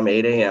 a.m.,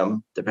 8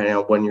 a.m., depending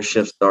on when your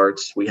shift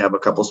starts. We have a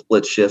couple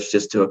split shifts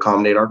just to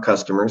accommodate our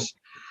customers.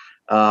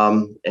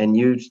 And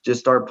you just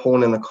start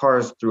pulling in the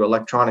cars through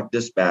electronic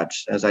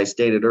dispatch. As I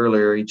stated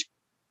earlier, each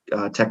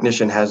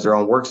technician has their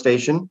own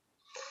workstation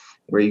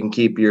where you can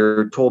keep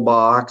your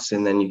toolbox,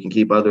 and then you can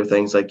keep other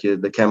things like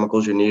the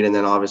chemicals you need, and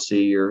then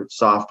obviously your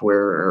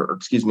software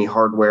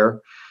hardware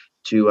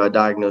to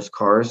diagnose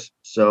cars.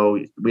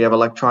 So we have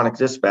electronic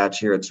dispatch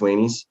here at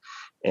Sweeney's,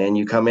 and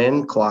you come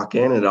in, clock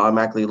in, and it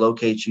automatically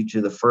locates you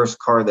to the first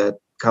car that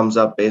comes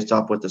up based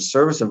off what the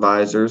service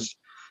advisors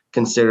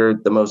consider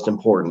the most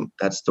important.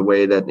 That's the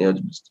way that,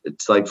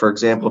 it's like, for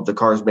example, if the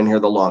car's been here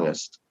the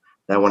longest,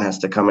 that one has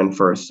to come in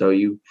first. So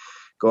you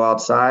go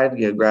outside,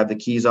 you grab the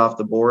keys off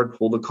the board,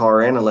 pull the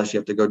car in, unless you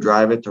have to go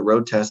drive it to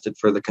road test it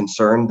for the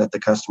concern that the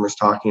customer's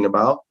talking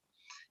about.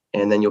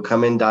 and then you'll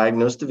come in,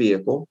 diagnose the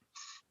vehicle,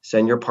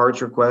 send your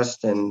parts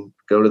request, and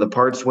go to the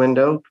parts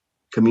window,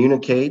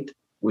 communicate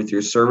with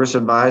your service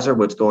advisor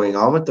what's going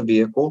on with the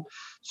vehicle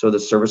so the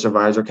service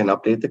advisor can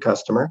update the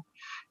customer.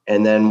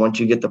 And then once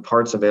you get the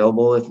parts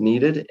available, if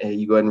needed,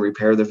 you go ahead and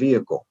repair the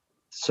vehicle.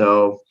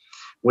 So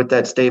with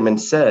that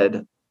statement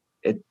said,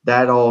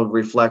 that all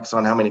reflects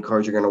on how many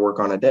cars you're going to work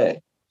on a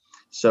day.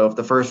 So if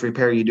the first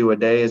repair you do a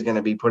day is going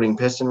to be putting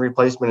piston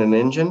replacement in an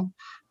engine,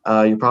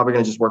 you're probably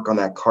going to just work on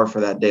that car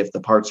for that day if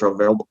the parts are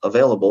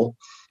available,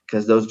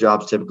 because those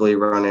jobs typically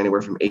run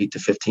anywhere from 8 to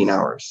 15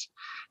 hours.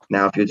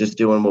 Now, if you're just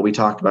doing what we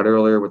talked about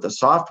earlier with the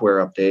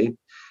software update,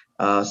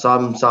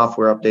 some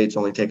software updates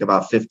only take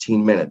about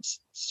 15 minutes.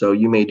 So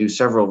you may do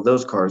several of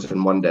those cars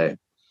in one day.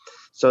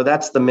 So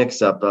that's the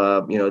mix up.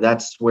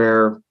 That's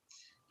where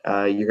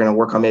you're going to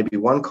work on maybe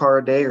one car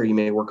a day, or you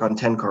may work on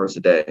 10 cars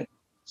a day.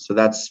 So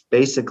that's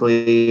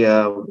basically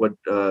what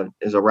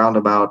is a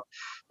roundabout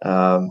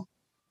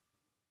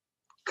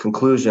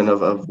conclusion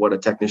of what a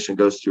technician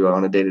goes through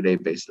on a day-to-day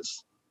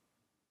basis.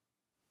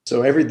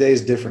 So every day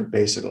is different,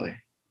 basically.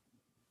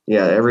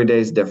 Yeah, every day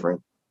is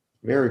different.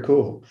 Very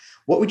cool.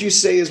 What would you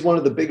say is one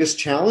of the biggest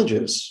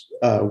challenges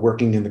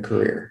working in the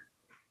career?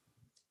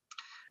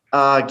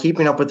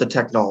 Keeping up with the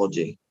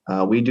technology.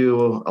 We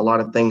do a lot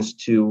of things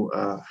to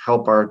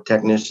help our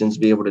technicians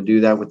be able to do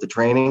that with the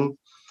training.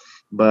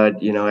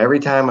 But, every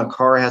time a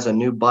car has a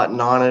new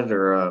button on it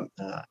or a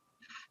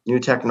new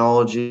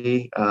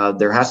technology,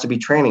 there has to be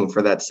training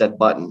for that said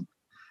button.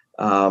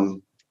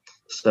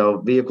 So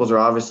vehicles are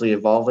obviously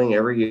evolving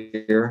every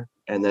year.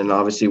 And then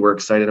obviously we're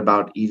excited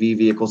about EV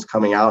vehicles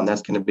coming out, and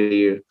that's going to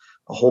be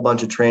a whole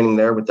bunch of training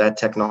there with that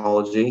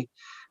technology.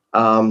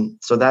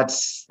 So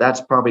that's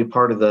probably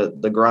part of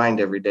the grind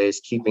every day, is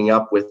keeping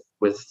up with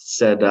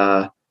said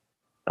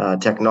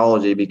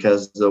technology,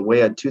 because the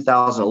way a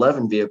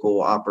 2011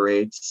 vehicle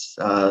operates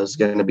is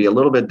going to be a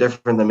little bit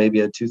different than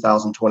maybe a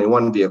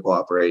 2021 vehicle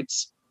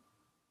operates.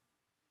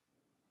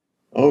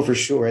 Oh, for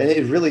sure. And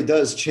it really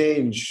does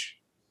change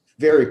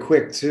very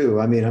quick too.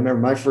 I mean, I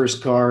remember my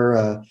first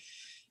car,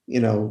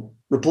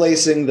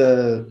 replacing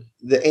the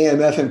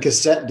AMF and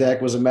cassette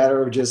deck was a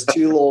matter of just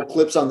two little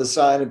clips on the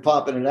side and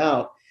popping it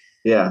out.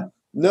 Yeah.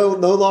 No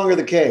longer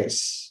the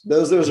case.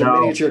 Those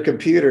are miniature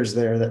computers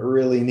there that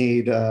really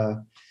need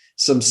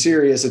some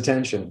serious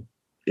attention.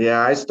 Yeah,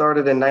 I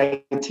started in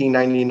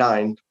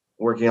 1999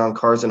 working on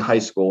cars in high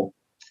school,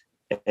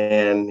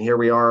 and here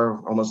we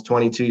are almost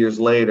 22 years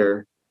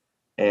later,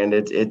 and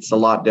it's a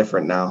lot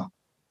different now.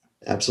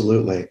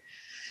 Absolutely.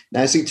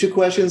 Now I see two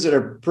questions that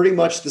are pretty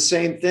much the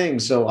same thing,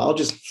 so I'll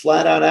just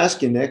flat out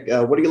ask you, Nick,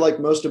 what do you like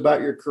most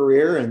about your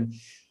career, and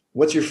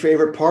what's your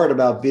favorite part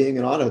about being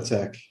an auto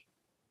tech?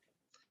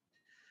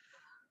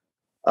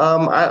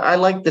 I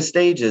like the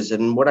stages,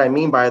 and what I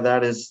mean by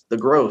that is the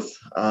growth.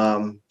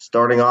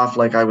 Starting off,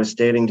 like I was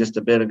stating just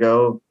a bit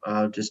ago,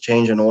 just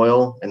changing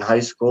oil in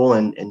high school,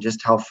 and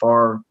just how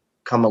far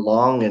come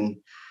along, and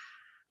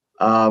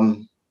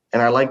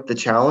I like the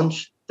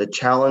challenge,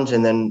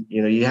 and then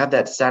you have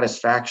that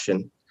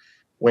satisfaction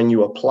when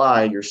you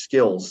apply your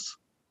skills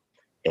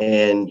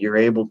and you're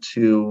able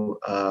to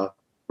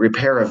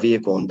repair a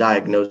vehicle and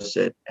diagnose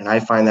it, and I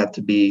find that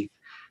to be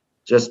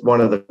just one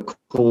of the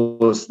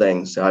coolest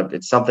things.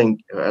 It's something,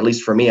 at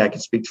least for me, I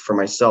can speak for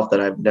myself, that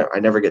I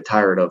never get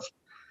tired of.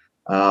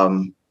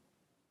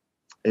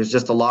 There's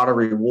just a lot of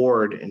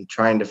reward in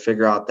trying to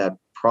figure out that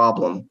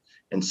problem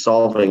and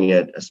solving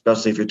it,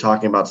 especially if you're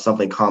talking about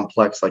something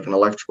complex like an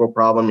electrical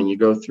problem, and you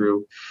go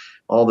through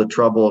all the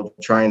trouble of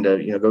trying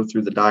to go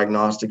through the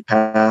diagnostic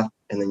path,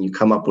 and then you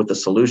come up with a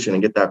solution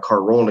and get that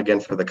car rolling again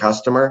for the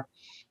customer.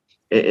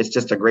 It's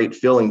just a great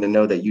feeling to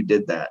know that you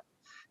did that.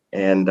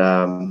 And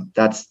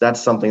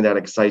that's something that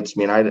excites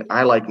me. And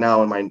I like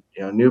now in my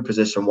new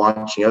position,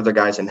 watching other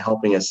guys and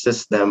helping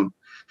assist them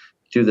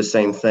do the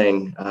same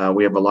thing.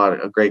 We have a lot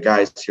of great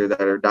guys here that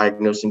are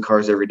diagnosing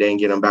cars every day and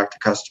getting them back to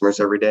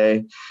customers every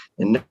day.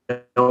 And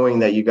knowing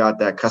that you got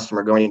that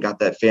customer going, you got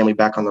that family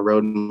back on the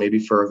road, maybe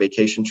for a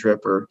vacation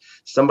trip, or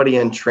somebody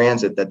in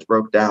transit that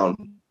broke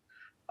down.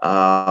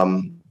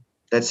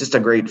 That's just a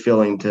great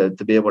feeling to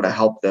be able to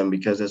help them,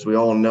 because as we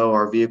all know,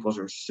 our vehicles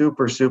are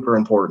super, super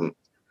important.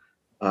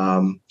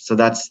 So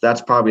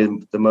that's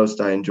probably the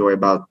most I enjoy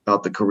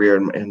about the career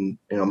and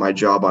my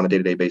job on a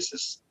day-to-day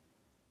basis.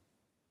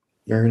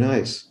 Very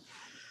nice.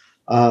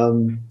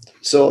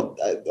 So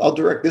I'll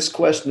direct this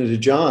question to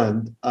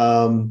John.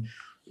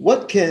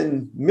 What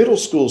can middle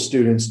school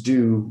students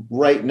do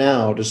right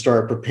now to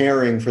start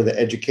preparing for the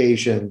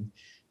education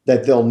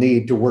that they'll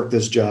need to work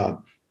this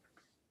job?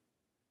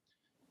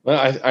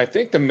 Well, I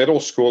think the middle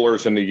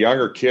schoolers and the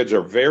younger kids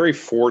are very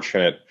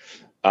fortunate.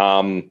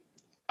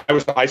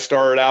 I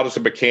started out as a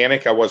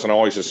mechanic. I wasn't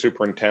always a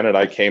superintendent.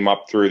 I came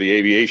up through the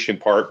aviation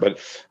part, but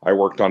I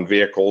worked on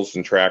vehicles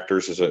and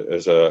tractors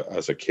as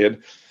a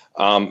kid.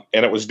 And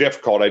it was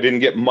difficult. I didn't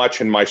get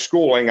much in my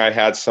schooling. I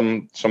had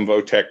some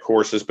VOTEC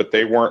courses, but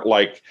they weren't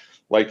like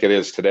it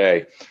is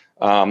today.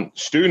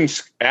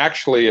 Students,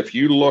 actually, if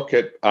you look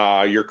at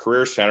your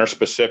career center,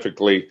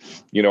 specifically,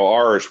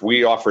 ours,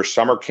 we offer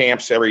summer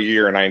camps every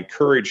year, and I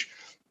encourage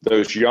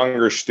those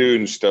younger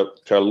students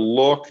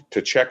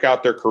to check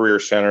out their career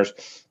centers,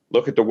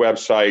 look at the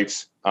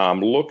websites,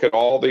 look at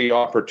all the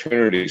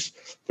opportunities.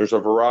 There's a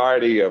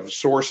variety of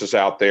sources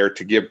out there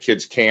to give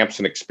kids camps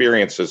and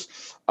experiences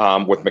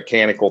with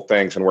mechanical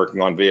things and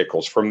working on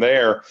vehicles. From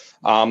there,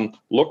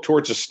 look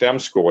towards a STEM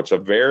school. It's a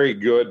very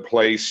good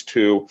place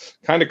to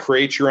kind of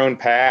create your own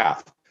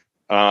path.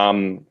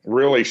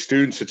 Really,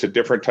 students, it's a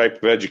different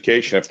type of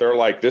education. If they're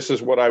like, this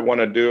is what I want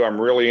to do, I'm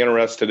really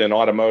interested in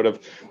automotive,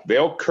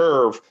 they'll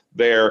curve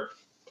their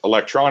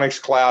electronics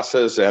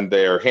classes and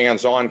their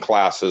hands-on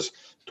classes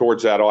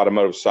towards that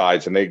automotive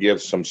sides, and they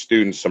give some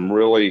students some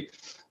really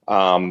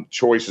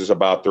choices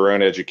about their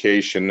own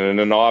education. And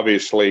then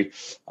obviously,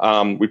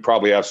 we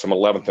probably have some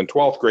 11th and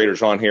 12th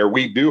graders on here.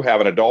 We do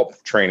have an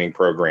adult training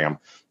program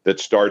that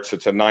starts.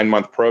 It's a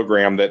 9-month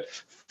program that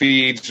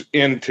feeds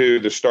into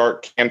the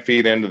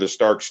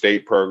Stark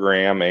State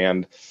program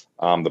and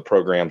the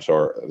programs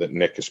that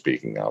Nick is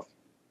speaking of.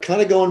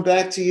 Kind of going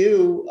back to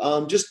you,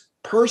 just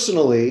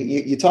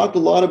personally, you talked a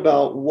lot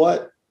about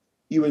what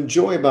you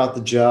enjoy about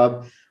the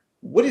job.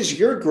 What is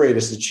your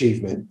greatest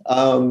achievement?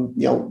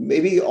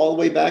 Maybe all the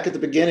way back at the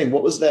beginning,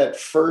 what was that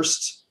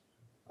first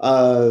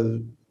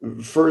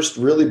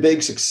really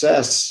big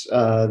success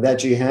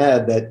that you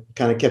had that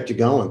kind of kept you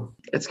going?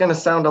 It's going to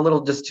sound a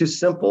little just too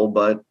simple,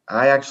 but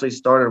I actually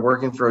started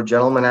working for a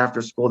gentleman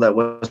after school that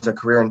was a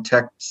career and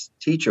tech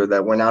teacher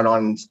that went out on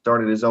and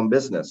started his own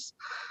business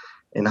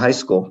in high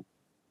school.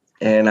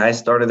 And I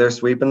started there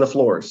sweeping the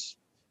floors.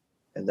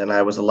 And then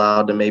I was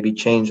allowed to maybe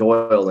change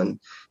oil. And,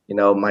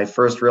 my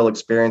first real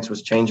experience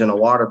was changing a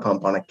water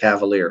pump on a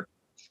Cavalier.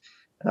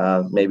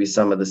 Maybe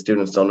some of the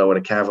students don't know what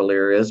a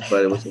Cavalier is,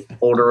 but it was an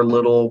older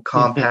little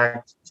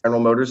compact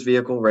General Motors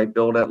vehicle, right,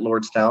 built at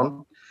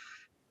Lordstown.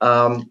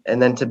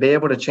 And then to be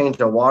able to change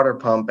a water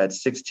pump at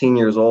 16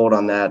 years old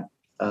on that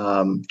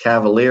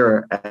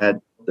Cavalier at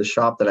the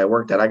shop that I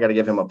worked at, I got to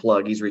give him a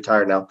plug. He's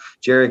retired now.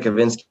 Jerry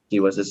Kavinsky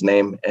was his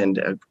name,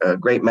 and a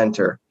great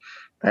mentor.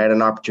 I had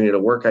an opportunity to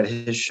work at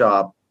his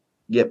shop,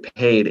 get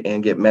paid,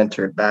 and get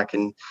mentored back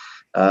in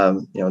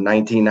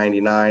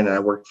 1999, and I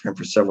worked for him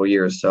for several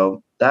years.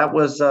 So that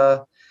was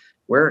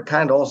where it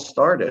kind of all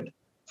started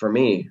for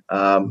me.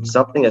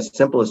 Something as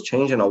simple as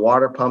changing a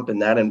water pump in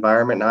that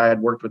environment. And I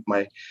had worked with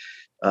my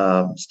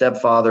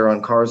stepfather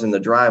on cars in the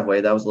driveway.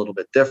 That was a little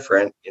bit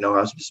different. I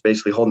was just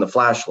basically holding the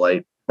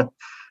flashlight.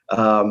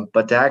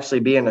 But to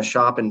actually be in a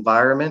shop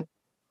environment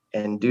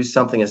and do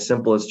something as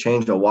simple as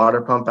change a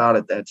water pump out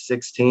at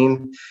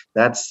 16,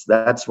 that's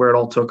where it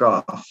all took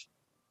off.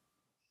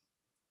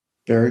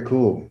 Very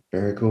cool.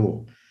 Very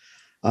cool.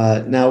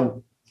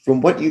 Now,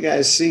 from what you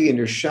guys see in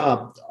your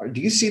shop,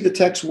 do you see the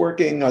techs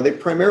working? Are they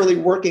primarily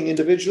working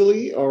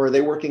individually, or are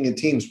they working in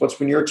teams? What's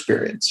been your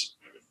experience?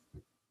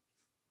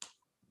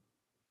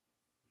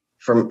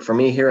 For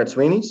me here at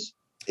Sweeney's?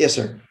 Yes,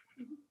 sir.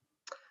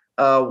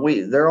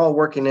 They're all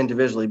working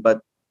individually,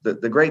 but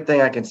the great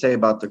thing I can say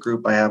about the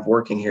group I have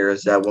working here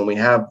is that when we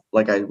have,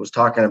 like I was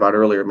talking about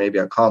earlier, maybe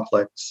a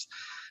complex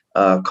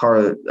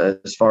car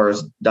as far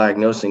as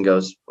diagnosing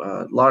goes,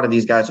 a lot of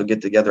these guys will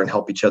get together and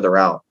help each other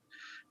out.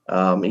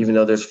 Even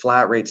though there's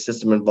flat rate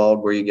system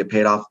involved where you get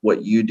paid off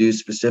what you do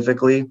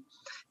specifically,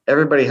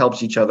 everybody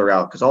helps each other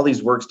out because all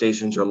these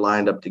workstations are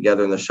lined up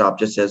together in the shop,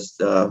 just as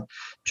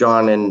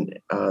John and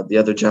the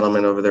other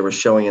gentleman over there were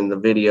showing in the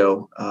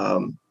video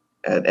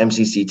at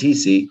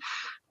MCCTC.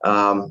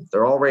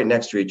 They're all right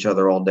next to each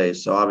other all day.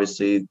 So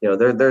obviously,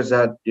 there's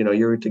that,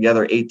 you're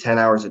together 8-10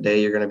 hours a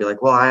day. You're going to be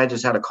like, well, I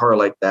just had a car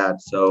like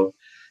that, so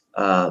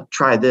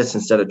try this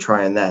instead of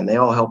trying that. And they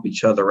all help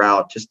each other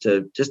out just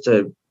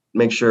to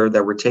make sure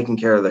that we're taking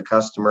care of the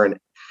customer and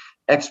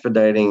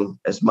expediting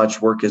as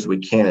much work as we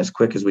can, as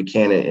quick as we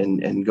can,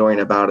 and going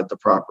about it the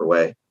proper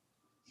way.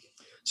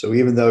 So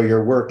even though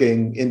you're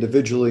working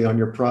individually on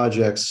your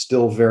projects,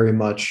 still very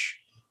much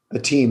a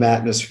team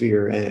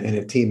atmosphere and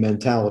a team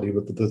mentality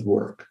with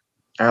work.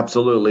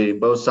 Absolutely.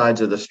 Both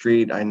sides of the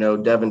street. I know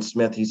Devin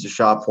Smith, he's the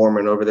shop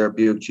foreman over there at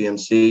Buick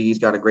GMC. He's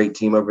got a great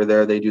team over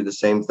there. They do the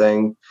same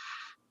thing.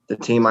 The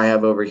team I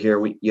have over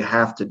here, you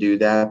have to do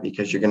that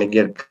because you're going to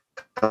get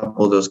a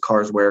couple of those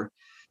cars where,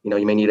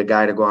 you may need a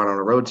guy to go out on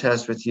a road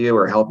test with you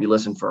or help you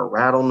listen for a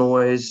rattle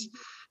noise.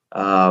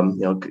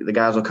 The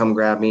guys will come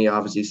grab me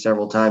obviously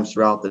several times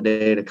throughout the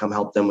day to come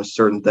help them with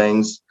certain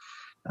things.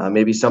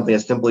 Maybe something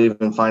as simple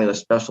even finding a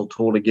special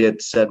tool to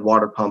get said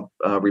water pump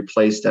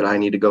replaced that I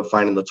need to go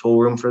find in the tool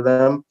room for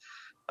them,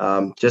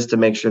 just to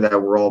make sure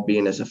that we're all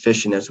being as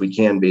efficient as we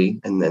can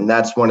be. And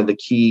that's one of the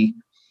key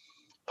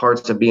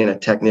parts of being a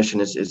technician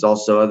is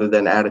also, other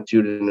than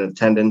attitude and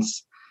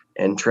attendance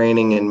and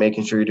training and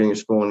making sure you're doing your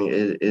schooling,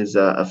 is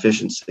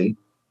efficiency.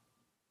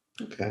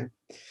 Okay.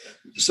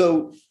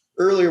 So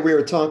earlier we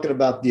were talking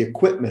about the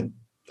equipment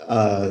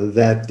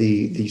that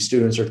the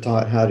students are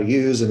taught how to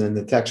use and then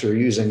the techs are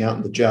using out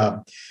in the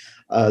job.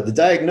 The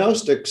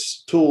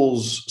diagnostics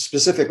tools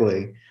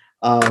specifically,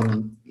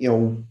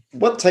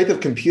 What type of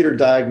computer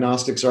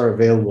diagnostics are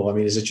available? I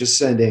mean, is it just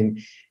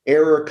sending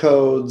error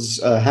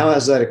codes? How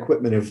has that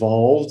equipment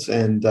evolved,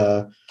 and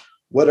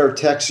what are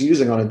techs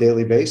using on a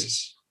daily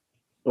basis?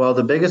 Well,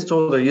 the biggest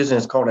tool they're using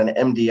is called an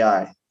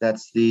MDI.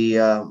 That's the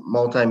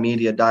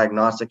multimedia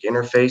diagnostic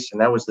interface,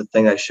 and that was the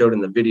thing I showed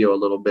in the video a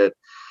little bit.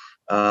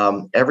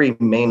 Every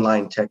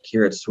mainline tech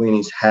here at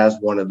Sweeney's has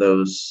one of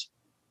those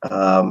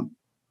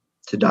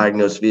to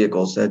diagnose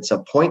vehicles. It's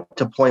a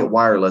point-to-point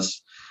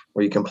wireless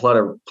where you can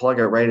plug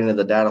it right into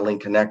the data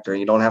link connector.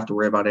 You don't have to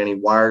worry about any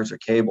wires or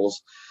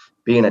cables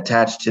being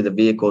attached to the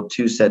vehicle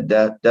to said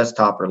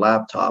desktop or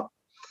laptop.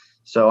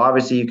 So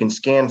obviously you can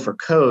scan for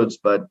codes,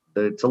 but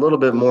it's a little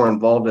bit more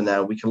involved in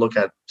that. We can look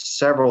at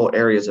several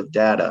areas of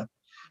data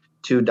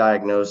to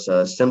diagnose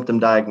a symptom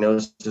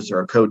diagnosis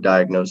or a code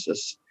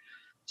diagnosis.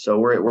 So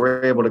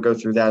we're able to go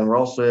through that, and we're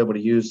also able to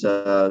use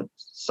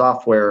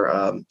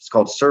software. It's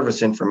called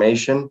Service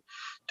Information,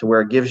 to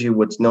where it gives you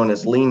what's known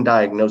as lean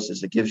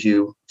diagnosis. It gives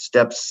you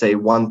steps, say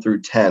 1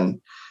 through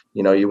 10.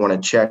 You want to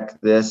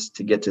check this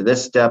to get to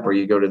this step, or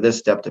you go to this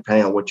step,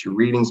 depending on what your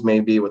readings may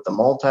be with the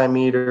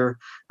multimeter,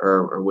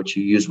 or what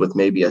you use with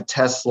maybe a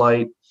test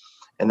light.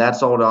 And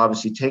that's all to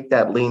obviously take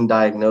that lean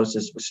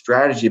diagnosis with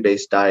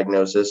strategy-based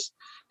diagnosis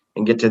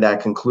and get to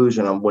that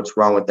conclusion on what's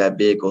wrong with that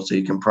vehicle so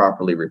you can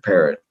properly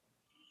repair it.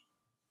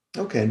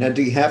 Okay. Now,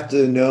 do you have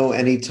to know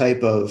any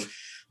type of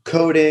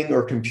coding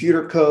or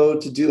computer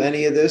code to do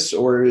any of this,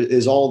 or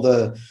is all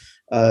the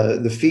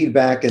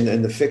feedback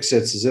and the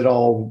fix-its, is it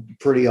all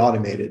pretty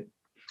automated?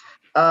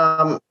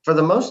 For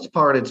the most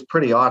part, it's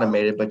pretty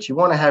automated, but you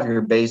want to have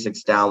your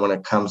basics down when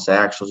it comes to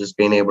actual just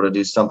being able to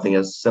do something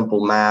as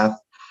simple math,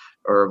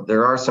 or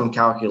there are some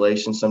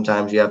calculations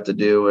sometimes you have to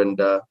do, and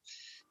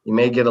you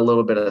may get a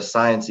little bit of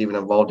science even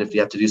involved if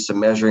you have to do some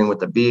measuring with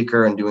the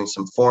beaker and doing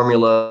some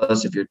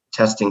formulas if you're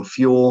testing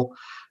fuel,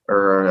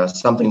 or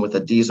something with a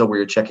diesel where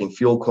you're checking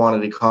fuel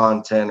quantity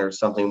content, or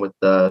something with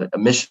the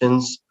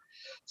emissions.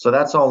 So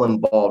that's all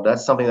involved.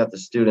 That's something that the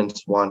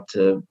students want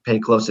to pay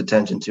close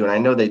attention to. And I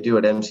know they do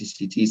at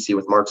MCCTC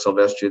with Mark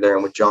Silvestri there,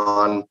 and with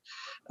John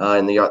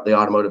in the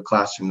automotive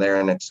classroom there,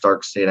 and at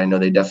Stark State, I know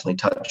they definitely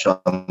touch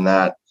on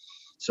that.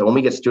 So when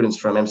we get students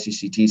from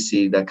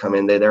MCCTC that come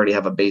in, they already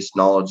have a base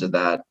knowledge of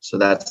that. So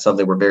that's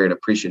something we're very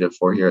appreciative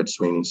for here at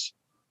Sweeney's.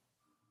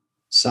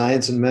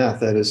 Science and math,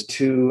 that is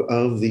two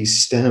of the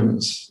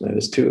STEMs. That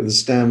is two of the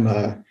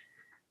STEM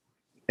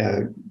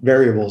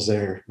variables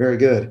there. Very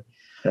good.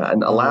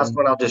 And the last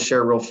one I'll just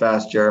share real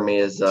fast, Jeremy,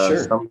 is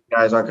sure. Some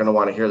guys aren't going to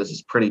want to hear this.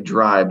 It's pretty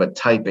dry, but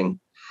typing.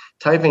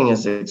 Typing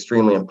is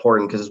extremely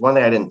important because it's one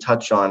thing I didn't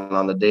touch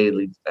on the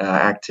daily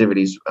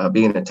activities.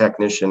 Being a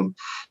technician,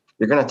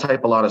 you're going to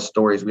type a lot of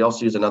stories. We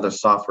also use another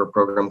software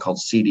program called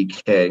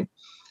CDK,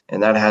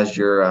 and that has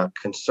your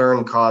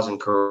concern, cause, and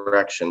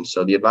correction.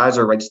 So the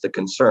advisor writes the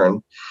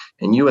concern,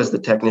 and you as the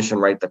technician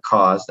write the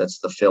cause. That's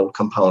the failed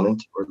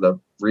component or the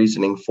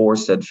reasoning for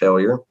said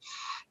failure.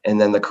 And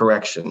then the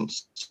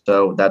corrections.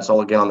 So that's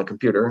all again on the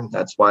computer.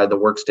 That's why the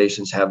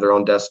workstations have their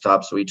own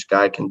desktop, so each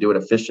guy can do it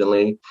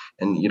efficiently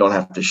and you don't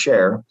have to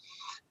share.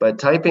 But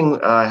typing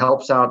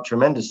helps out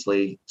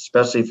tremendously,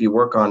 especially if you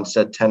work on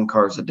said 10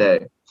 cars a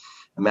day.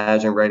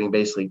 Imagine writing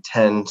basically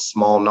 10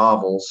 small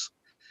novels.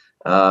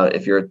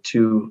 If you're a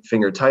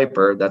 2-finger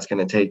typer, that's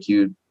going to take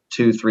you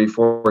 2, 3,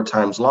 4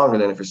 times longer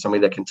than if you're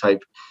somebody that can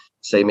type,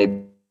 say,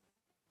 maybe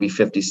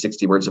 50,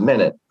 60 words a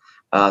minute.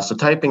 So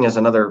typing is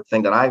another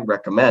thing that I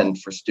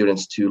recommend for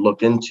students to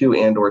look into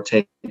and or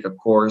take a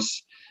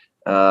course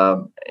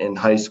in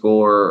high school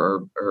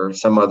or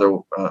some other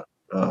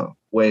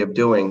way of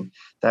doing.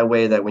 That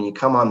way that when you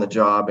come on the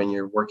job and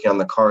you're working on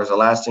the cars, the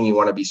last thing you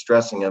want to be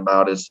stressing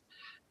about is,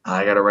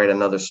 I got to write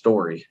another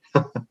story.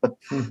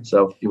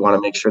 So you want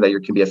to make sure that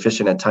you can be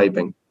efficient at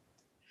typing.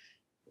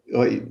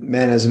 Well,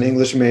 man, as an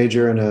English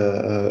major and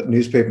a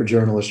newspaper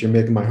journalist, you're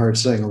making my heart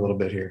sing a little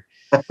bit here.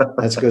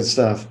 That's good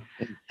stuff.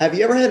 Have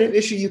you ever had an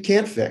issue you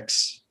can't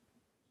fix?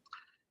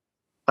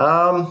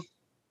 Not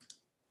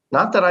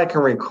that I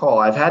can recall.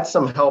 I've had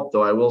some help,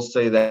 though. I will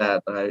say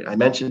that I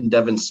mentioned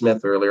Devin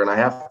Smith earlier, and I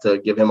have to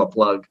give him a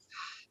plug.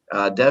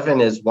 Devin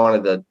is one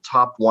of the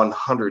top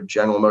 100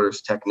 General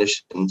Motors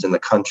technicians in the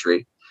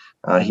country.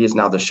 He is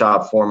now the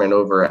shop foreman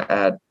over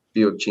at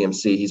Buick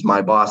GMC. He's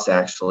my boss,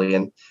 actually,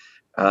 and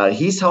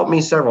he's helped me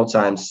several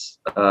times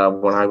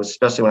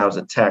especially when I was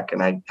a tech,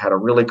 and I had a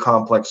really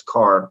complex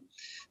car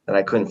that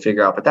I couldn't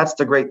figure out. But that's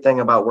the great thing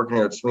about working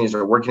here at Sweeney's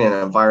or working in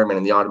an environment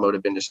in the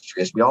automotive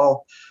industry is we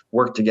all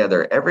work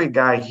together. Every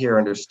guy here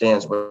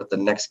understands what the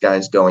next guy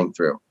is going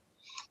through.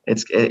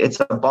 It's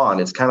a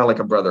bond. It's kind of like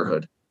a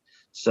brotherhood.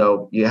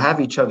 So you have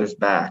each other's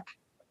back.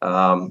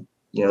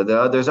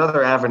 There's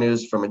other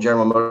avenues from a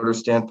General Motors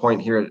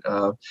standpoint here.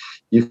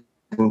 You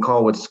can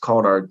call what's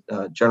called our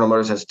General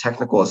Motors as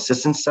Technical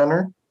Assistance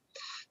Center.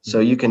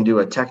 So you can do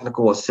a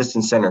Technical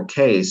Assistance Center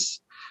case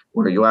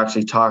where you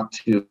actually talk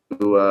to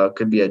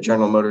could be a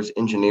General Motors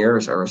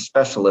engineer or a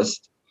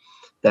specialist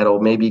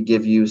that'll maybe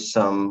give you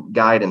some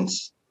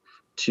guidance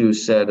to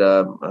said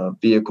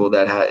vehicle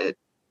that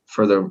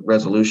further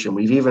resolution.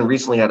 We've even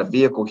recently had a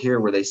vehicle here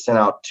where they sent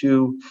out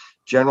 2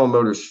 General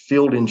Motors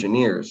field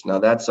engineers. Now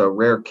that's a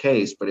rare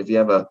case, but if you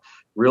have a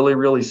really,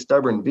 really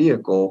stubborn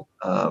vehicle,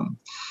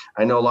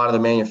 I know a lot of the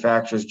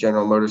manufacturers,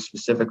 General Motors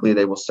specifically,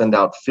 they will send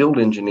out field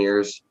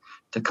engineers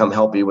to come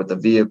help you with the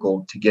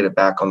vehicle to get it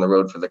back on the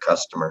road for the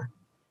customer.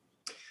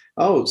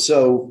 Oh,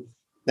 so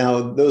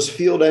now those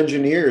field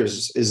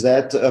engineers, is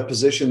that a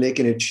position they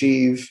can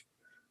achieve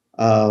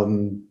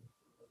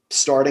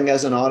starting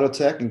as an auto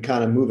tech and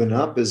kind of moving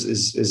up?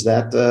 Is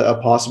that a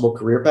possible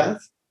career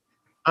path?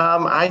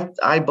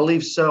 I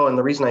believe so. And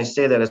the reason I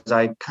say that is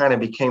I kind of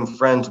became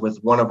friends with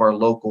one of our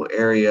local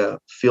area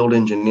field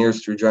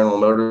engineers through General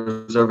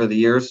Motors over the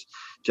years,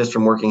 just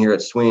from working here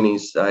at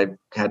Sweeney's. I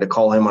had to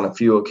call him on a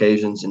few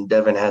occasions, and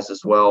Devin has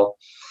as well.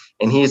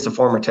 And he is a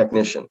former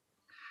technician.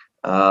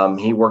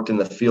 He worked in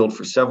the field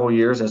for several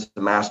years as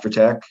a master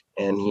tech,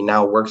 and he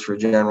now works for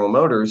General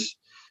Motors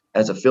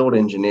as a field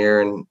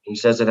engineer. And he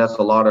says it has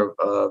a lot of,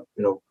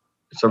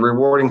 it's a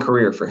rewarding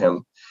career for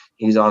him.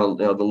 He's on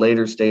the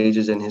later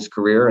stages in his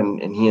career,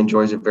 and he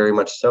enjoys it very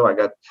much so.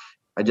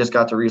 I just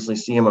got to recently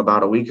see him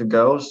about a week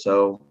ago.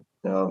 So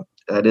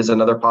that is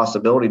another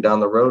possibility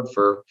down the road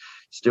for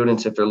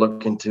students if they're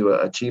looking to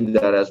achieve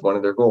that as one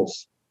of their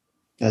goals.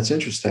 That's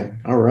interesting.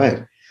 All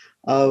right.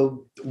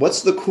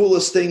 What's the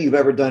coolest thing you've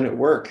ever done at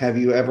work? Have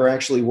you ever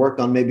actually worked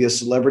on maybe a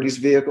celebrity's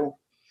vehicle?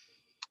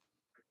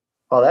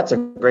 Oh, that's a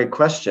great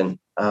question.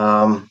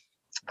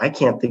 I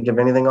can't think of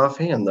anything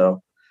offhand,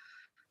 though.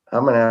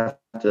 I'm going to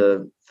have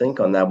to think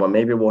on that one.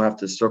 Maybe we'll have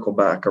to circle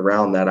back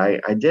around that.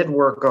 I did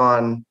work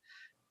on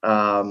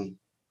Tim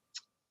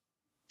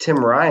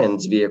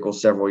Ryan's vehicle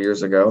several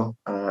years ago.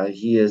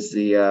 He is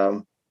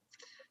the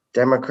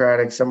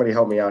Democratic. Somebody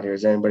help me out here.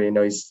 Does anybody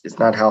know? It's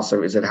not House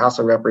of. Is it House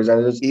of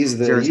Representatives? He's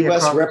the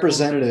U.S.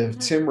 Representative,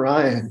 Tim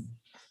Ryan,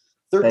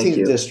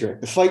 13th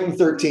district, the fighting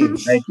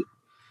 13th. Thank you.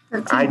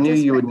 I knew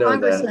you would know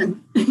that.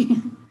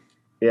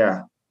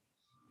 Yeah,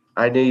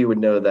 I knew you would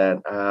know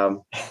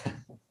that.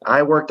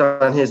 I worked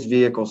on his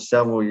vehicle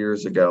several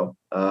years ago.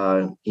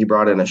 He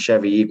brought in a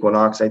Chevy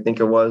Equinox, I think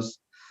it was.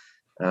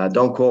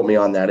 Don't quote me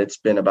on that. It's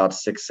been about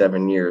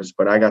 6-7 years,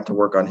 but I got to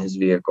work on his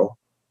vehicle.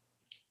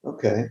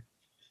 Okay.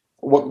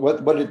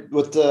 What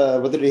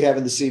did he have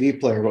in the CD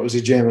player? What was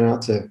he jamming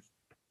out to?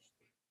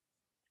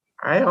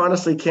 I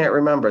honestly can't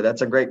remember.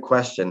 That's a great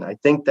question. I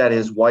think that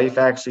his wife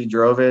actually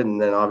drove it,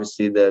 and then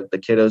obviously the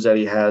kiddos that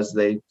he has,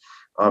 they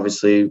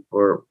obviously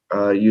were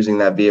using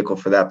that vehicle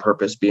for that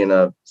purpose, being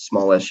a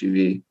small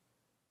SUV.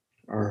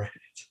 All right.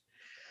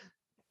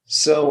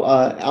 So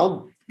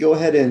I'll go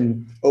ahead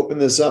and open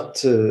this up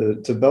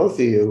to both of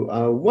you.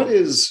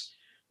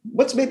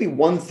 What's maybe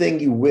one thing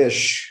you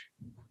wish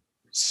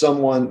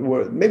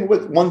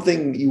one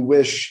thing you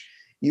wish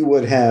you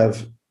would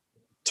have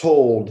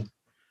told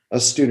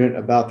a student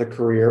about the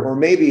career? Or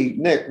maybe,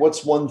 Nick,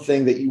 what's one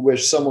thing that you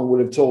wish someone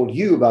would have told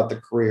you about the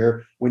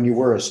career when you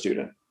were a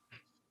student?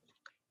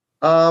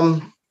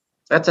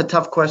 That's a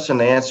tough question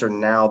to answer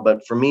now,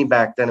 but for me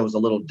back then it was a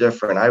little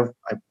different.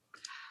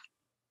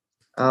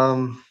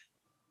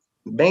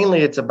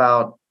 Mainly it's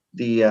about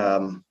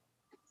the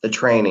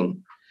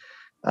training.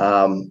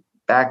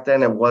 Back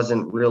then it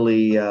wasn't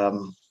really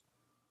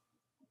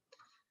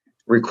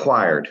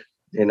required,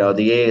 the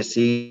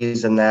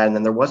ASEs and that, and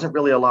then there wasn't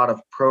really a lot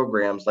of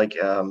programs like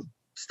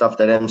stuff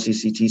that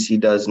MCCTC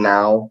does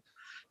now,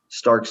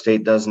 Stark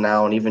State does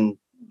now, and even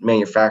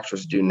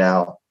manufacturers do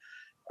now.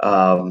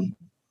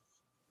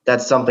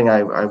 That's something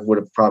I would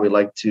have probably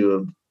liked to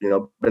have,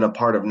 been a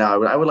part of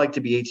now. I would like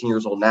to be 18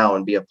 years old now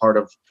and be a part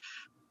of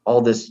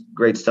all this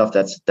great stuff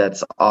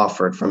that's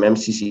offered from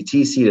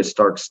MCCTC to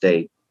Stark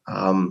State.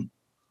 I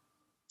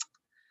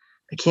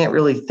can't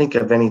really think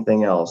of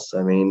anything else.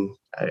 I mean,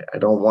 I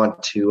don't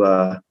want to,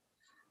 I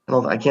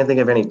can't think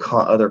of any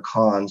other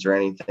cons or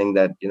anything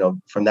that,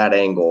 from that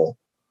angle.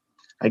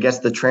 I guess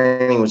the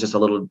training was just a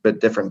little bit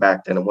different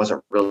back then. It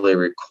wasn't really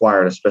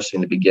required, especially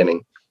in the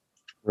beginning.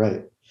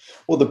 Right.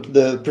 Well,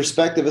 the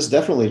perspective has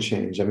definitely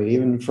changed. I mean,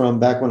 even from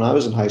back when I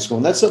was in high school,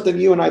 and that's something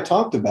you and I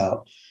talked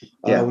about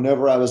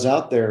whenever I was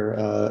out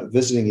there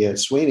visiting you at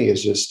Sweeney.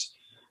 Is just,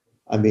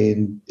 I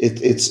mean,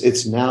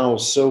 it's now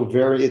so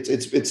very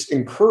it's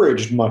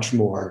encouraged much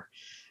more.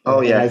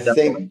 Oh yeah, and I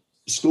think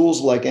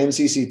schools like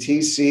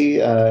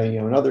MCCTC,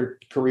 and other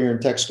career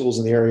and tech schools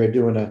in the area are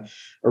doing a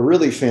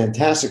really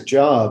fantastic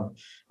job,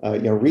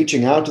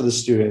 reaching out to the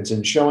students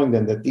and showing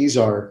them that these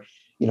are,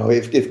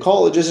 if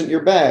college isn't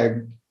your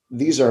bag,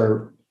 these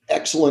are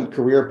excellent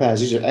career paths.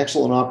 These are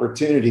excellent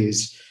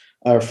opportunities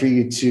for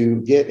you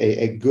to get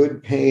a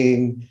good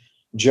paying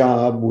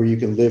job where you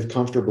can live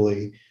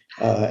comfortably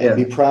and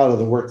be proud of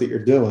the work that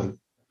you're doing.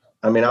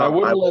 I mean, I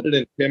wouldn't let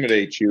it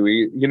intimidate you.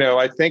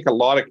 I think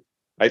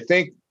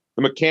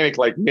the mechanic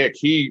like Nick,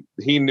 he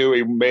knew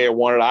he may have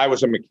wanted. I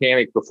was a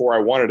mechanic before I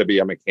wanted to be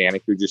a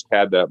mechanic. Who just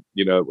had to,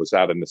 it was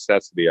out of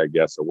necessity, I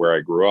guess, of where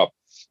I grew up.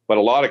 But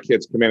a lot of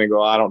kids come in and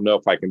go, I don't know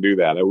if I can do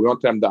that. And we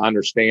want them to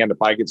understand,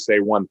 if I could say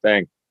one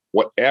thing,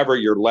 whatever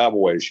your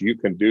level is, you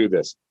can do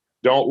this.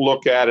 Don't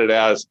look at it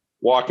as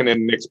walking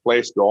in Nick's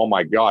place, go, oh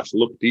my gosh,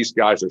 look, these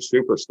guys are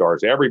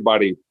superstars.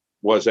 Everybody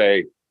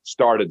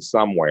started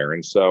somewhere.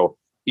 And so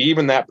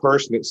even that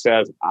person that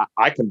says,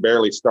 I can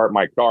barely start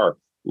my car,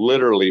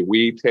 literally,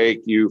 we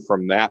take you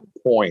from that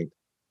point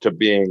to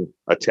being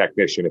a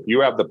technician. If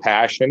you have the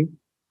passion,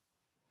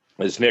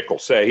 as Nick will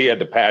say, he had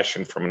the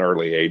passion from an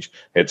early age,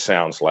 it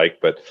sounds like.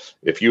 But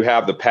if you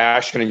have the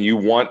passion and you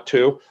want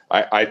to,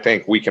 I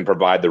think we can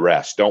provide the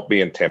rest. Don't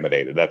be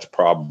intimidated. That's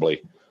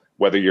probably,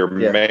 whether you're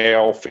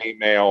male,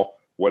 female,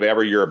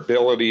 whatever your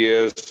ability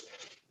is.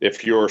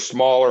 If you're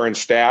smaller in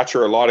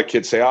stature, a lot of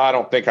kids say, I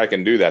don't think I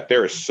can do that.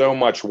 There is so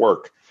much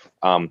work.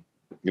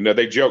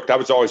 They joked I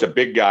was always a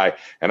big guy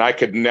and I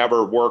could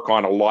never work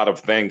on a lot of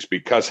things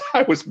because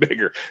I was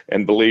bigger.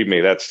 And believe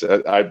me, that's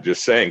I'm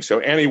just saying. So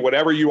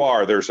whatever you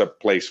are, there's a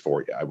place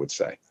for you, I would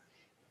say.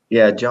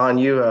 Yeah, John,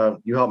 you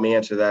helped me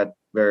answer that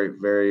very,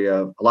 very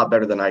a lot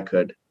better than I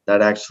could.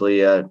 That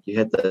actually you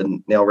hit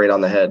the nail right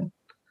on the head.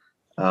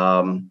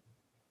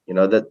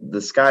 That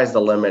the sky's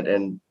the limit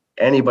and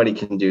anybody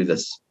can do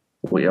this.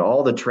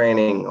 All the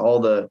training, all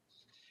the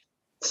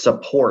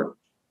support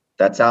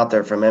that's out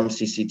there from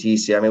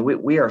MCCTC. I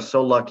mean, we are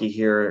so lucky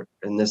here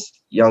in this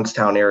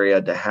Youngstown area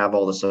to have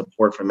all the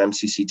support from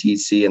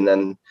MCCTC and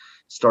then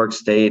Stark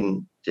State.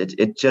 And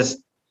it just,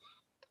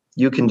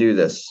 you can do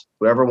this.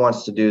 Whoever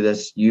wants to do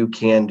this, you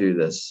can do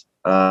this.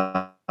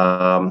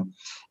 And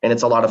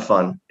it's a lot of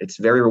fun. It's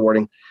very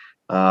rewarding.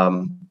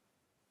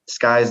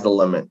 Sky's the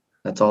limit.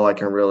 That's all I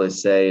can really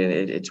say.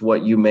 It's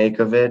what you make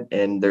of it.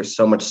 And there's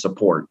so much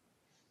support.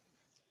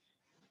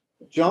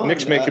 John,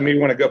 Nick's making me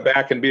want to go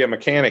back and be a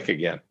mechanic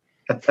again.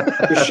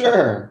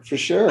 For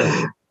sure.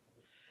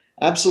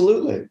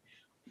 Absolutely.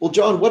 Well,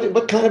 John,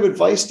 what kind of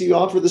advice do you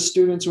offer the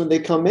students when they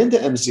come into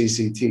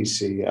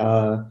MCCTC?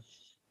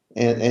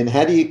 And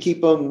how do you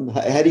keep them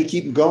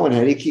going?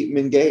 How do you keep them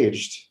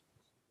engaged?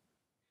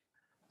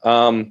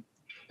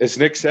 As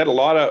Nick said, a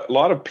lot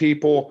of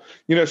people,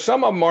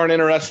 some of them aren't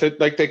interested.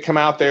 Like they come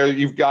out there,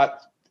 you've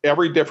got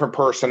every different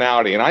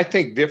personality. And I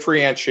think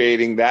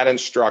differentiating that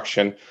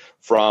instruction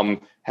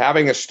from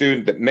having a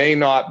student that may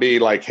not be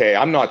like, hey,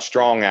 I'm not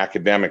strong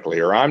academically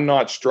or I'm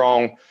not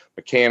strong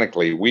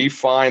mechanically. We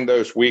find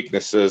those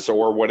weaknesses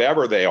or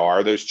whatever they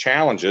are, those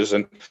challenges,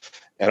 and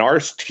our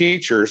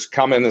teachers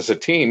come in as a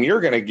team.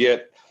 You're going to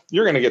get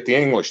the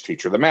English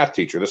teacher, the math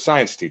teacher, the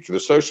science teacher,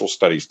 the social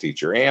studies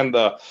teacher, and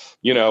the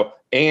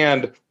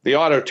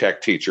auto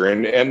tech teacher,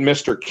 and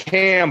Mr.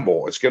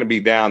 Campbell is going to be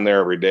down there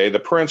every day, the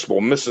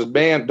principal,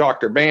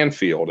 Dr.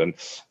 Banfield,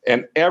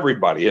 and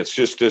everybody. It's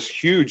just this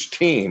huge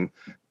team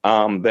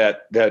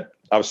that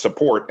of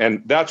support.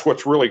 And that's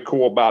what's really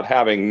cool about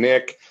having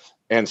Nick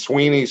and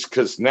Sweeney's,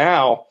 because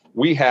now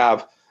we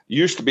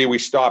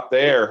stopped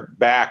there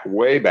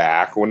way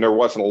back when there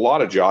wasn't a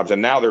lot of jobs,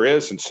 and now there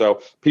is. And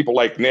so people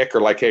like Nick are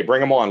like, hey,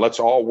 bring them on.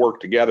 Let's all work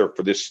together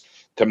for this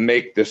to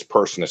make this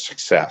person a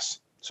success.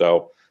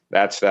 So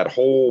that's that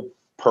whole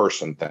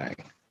person thing.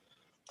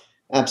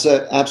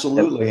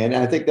 Absolutely. And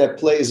I think that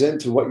plays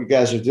into what you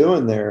guys are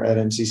doing there at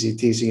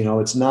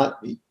MCCTC.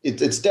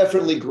 It's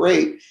definitely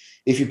great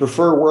if you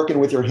prefer working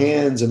with your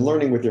hands and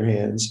learning with your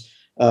hands,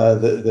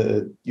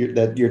 that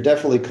you're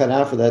definitely cut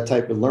out for that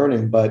type of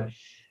learning. But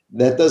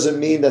that doesn't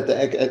mean that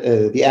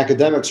the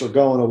academics are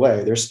going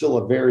away. There's still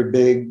a very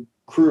big,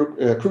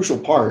 crucial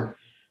part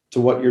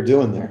to what you're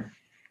doing there.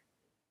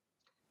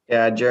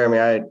 Yeah, Jeremy,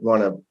 I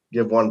want to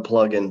give one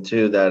plug in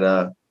too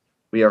that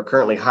we are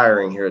currently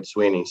hiring here at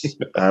Sweeney's.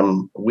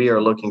 We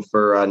are looking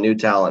for new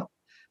talent.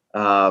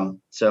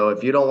 So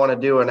if you don't want to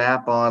do an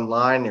app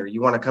online, or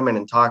you want to come in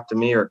and talk to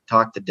me or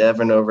talk to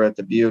Devin over at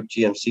the Buick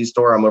GMC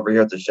store, I'm over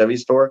here at the Chevy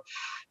store.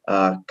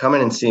 Come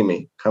in and see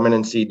me. Come in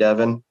and see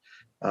Devin.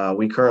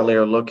 We currently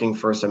are looking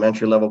for some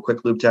entry-level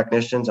quick lube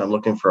technicians. I'm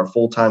looking for a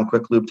full-time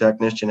quick lube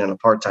technician and a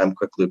part-time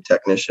quick lube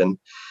technician.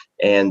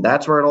 And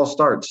that's where it all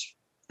starts.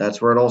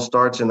 That's where it all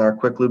starts, in our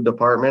quick lube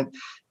department.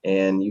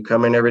 And you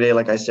come in every day,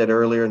 like I said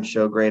earlier, and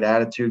show great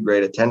attitude,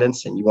 great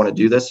attendance, and you want to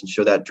do this and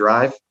show that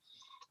drive.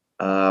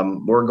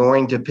 We're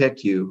going to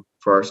pick you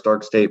for our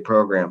Stark State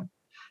program,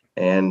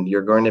 and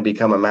you're going to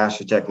become a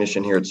master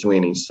technician here at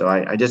Sweeney's. So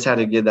I just had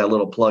to give that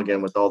little plug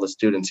in with all the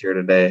students here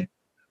today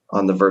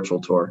on the virtual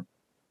tour.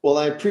 Well,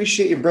 I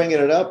appreciate you bringing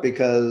it up,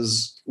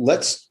 because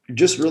let's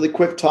just really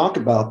quick talk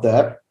about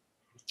that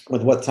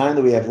with what time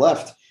that we have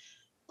left.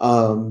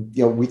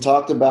 We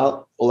talked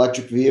about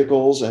electric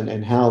vehicles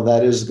and how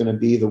that is going to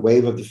be the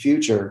wave of the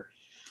future.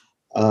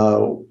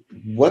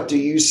 What do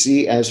you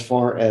see as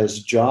far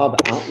as job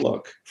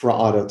outlook for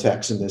auto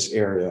techs in this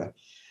area?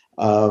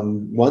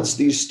 Once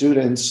these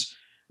students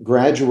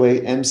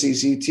graduate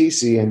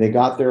MCCTC and they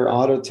got their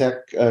auto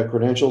tech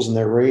credentials and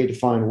they're ready to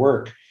find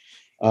work,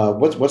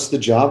 what's the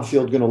job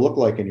field going to look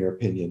like in your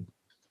opinion?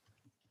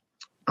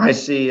 I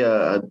see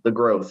the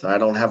growth. I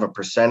don't have a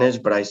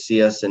percentage, but I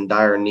see us in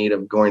dire need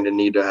of going to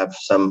need to have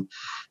some.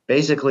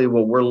 Basically,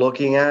 what we're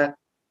looking at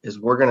is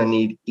we're going to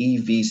need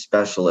EV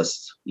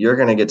specialists. You're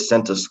going to get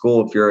sent to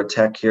school if you're a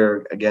tech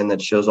here, again,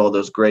 that shows all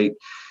those great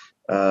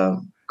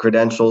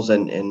credentials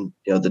and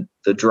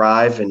the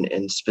drive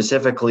and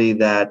specifically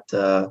that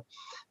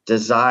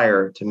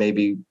desire to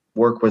maybe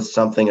work with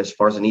something as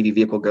far as an EV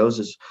vehicle goes,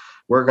 is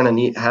we're going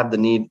to have the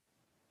need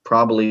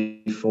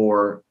probably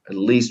for at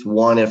least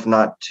one, if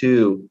not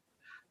two,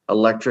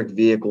 electric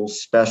vehicle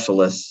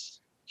specialists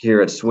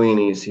here at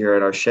Sweeney's, here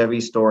at our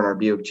Chevy store and our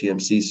Buick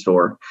GMC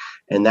store.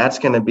 And that's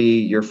going to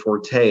be your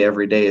forte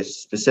every day,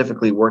 is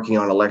specifically working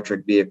on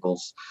electric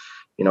vehicles.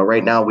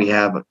 Right now we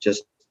have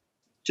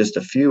just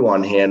a few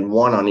on hand,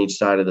 one on each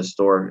side of the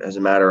store, as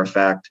a matter of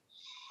fact.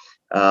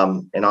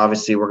 And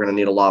obviously we're going to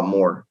need a lot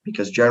more,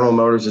 because General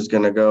Motors is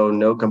going to go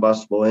no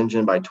combustible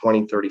engine by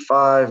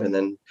 2035, and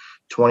then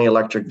 20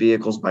 electric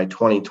vehicles by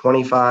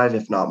 2025,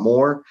 if not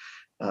more.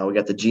 We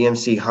got the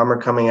GMC Hummer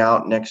coming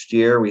out next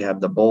year. We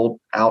have the Bolt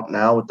out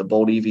now, with the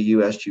Bolt EVU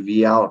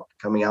SUV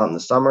coming out in the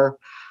summer.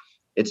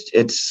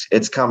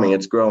 It's coming,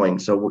 it's growing.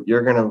 So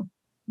you're going to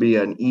be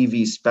an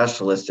EV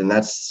specialist, and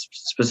that's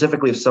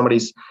specifically if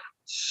somebody's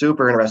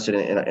super interested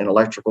in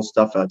electrical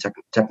stuff,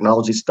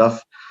 technology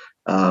stuff.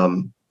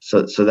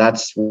 So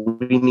that's,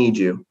 we need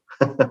you.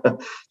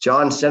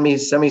 John, send me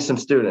some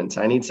students.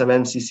 I need some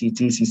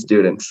MCCTC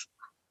students.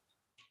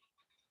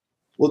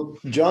 Well,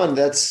 John,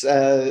 that's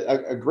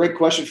a great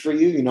question for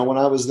you. When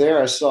I was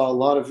there, I saw a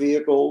lot of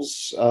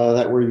vehicles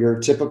that were your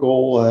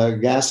typical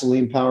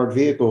gasoline-powered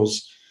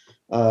vehicles.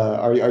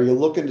 Are you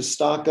looking to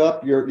stock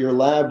up your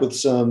lab with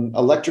some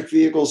electric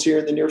vehicles here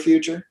in the near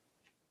future?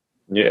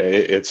 Yeah,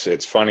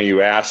 it's funny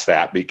you ask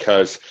that,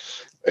 because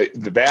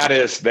that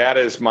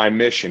is my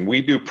mission.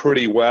 We do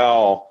pretty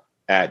well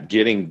at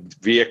getting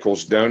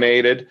vehicles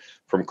donated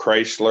from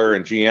Chrysler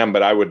and GM,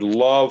 but I would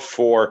love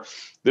for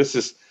this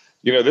is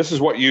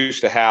what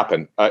used to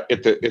happen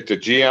at the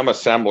GM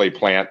assembly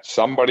plant.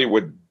 Somebody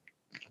would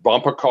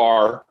bump a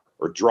car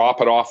or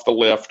drop it off the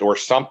lift, or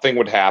something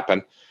would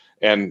happen,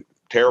 and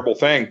terrible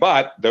thing,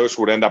 but those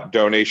would end up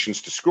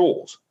donations to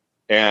schools.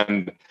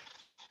 And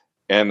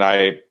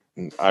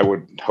I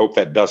would hope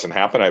that doesn't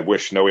happen. I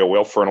wish no ill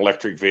will for an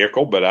electric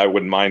vehicle, but I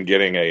wouldn't mind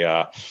getting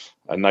a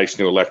nice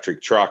new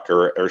electric truck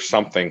or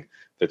something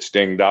that's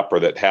dinged up or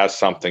that has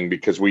something,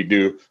 because we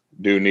do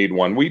need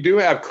one. We do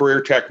have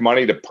Career Tech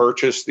money to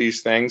purchase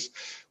these things.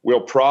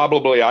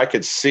 I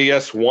could see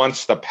us,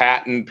 once the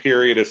patent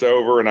period is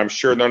over, and I'm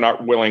sure they're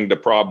not willing to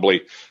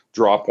probably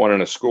drop one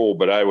in a school,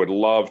 but I would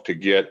love to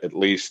get at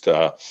least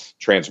a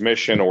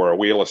transmission or a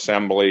wheel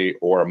assembly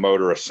or a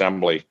motor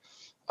assembly.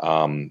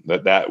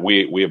 That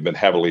we have been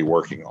heavily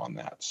working on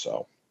that.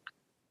 So,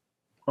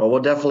 well,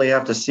 we'll definitely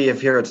have to see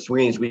if here at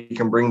Sweeney's we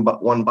can bring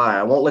one by.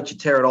 I won't let you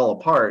tear it all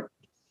apart,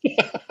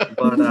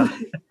 but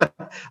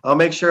I'll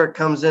make sure it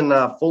comes in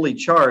fully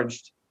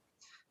charged.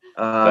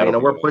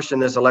 We're pushing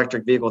this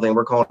electric vehicle thing.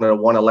 We're calling it a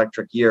one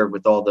electric year,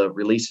 with all the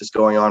releases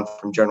going on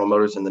from General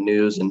Motors in the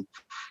news, and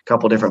a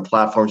couple different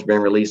platforms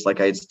being released,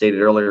 like I had stated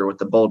earlier, with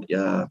the Bolt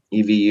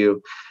EVU.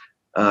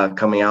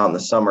 Coming out in the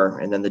summer,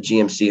 and then the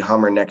GMC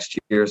Hummer next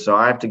year. So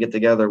I have to get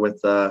together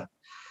with the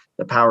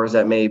powers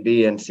that may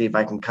be and see if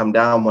I can come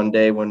down one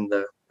day when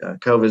the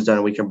COVID is done,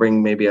 and we can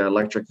bring maybe an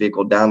electric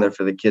vehicle down there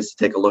for the kids to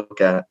take a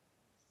look at.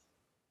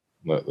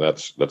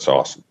 That's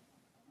awesome.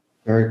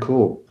 Very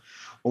cool.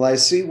 Well, I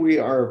see we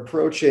are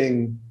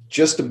approaching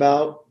just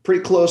about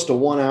pretty close to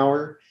 1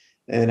 hour,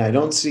 and I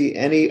don't see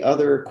any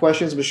other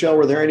questions. Michelle,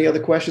 were there any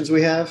other questions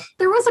we have?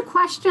 There was a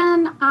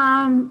question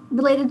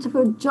related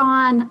to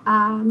John.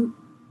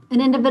 An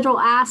individual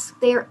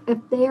asked if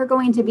they are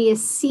going to be a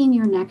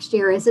senior next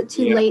year. Is it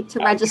too late to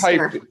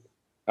register?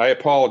 I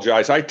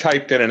apologize. I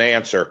typed in an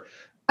answer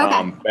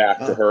back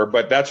to her,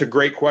 but that's a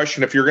great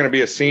question. If you're going to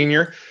be a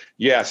senior,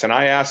 yes. And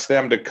I asked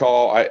them to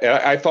call.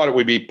 I thought it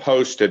would be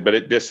posted, but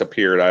it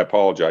disappeared. I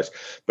apologize.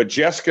 But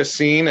Jessica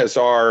Seen is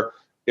our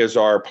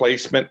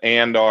placement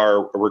and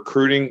our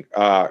recruiting.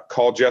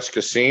 Call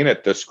Jessica Seen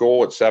at the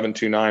school at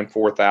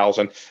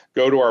 729-4000.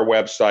 Go to our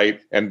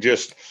website and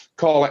just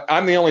call it.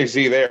 I'm the only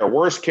Z there.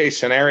 Worst case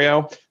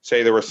scenario,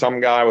 say there was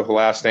some guy with the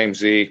last name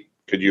Z.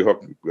 Could you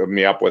hook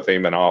me up with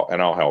him, and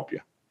I'll help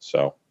you.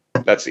 So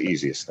that's the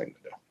easiest thing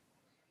to do.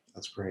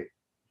 That's great.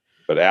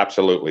 But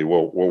absolutely,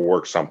 we'll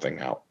work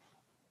something out.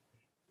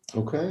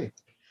 Okay.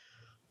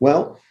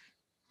 Well,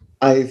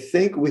 I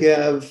think we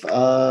have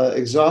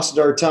exhausted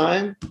our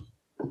time.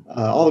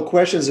 All the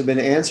questions have been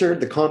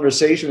answered. The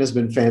conversation has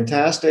been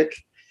fantastic.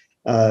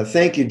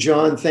 Thank you,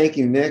 John. Thank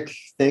you, Nick.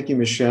 Thank you,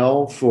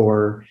 Michelle,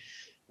 for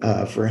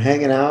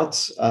hanging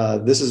out.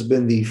 This has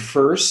been the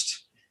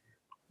first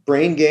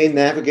Brain Gain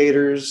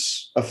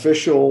Navigators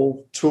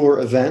official tour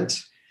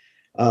event.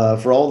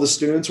 For all the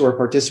students who are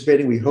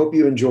participating, we hope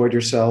you enjoyed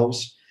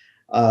yourselves.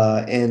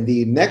 And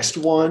the next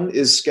one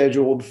is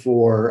scheduled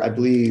for, I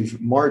believe,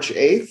 March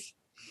 8th.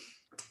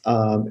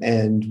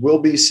 And we'll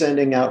be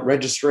sending out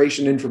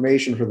registration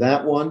information for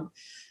that one.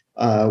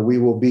 We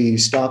will be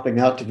stopping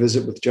out to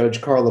visit with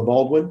Judge Carla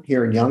Baldwin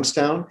here in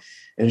Youngstown,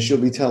 and she'll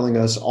be telling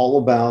us all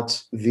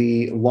about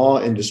the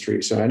law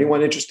industry. So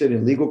anyone interested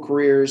in legal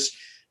careers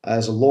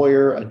as a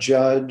lawyer, a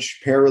judge,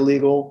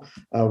 paralegal,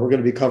 we're going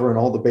to be covering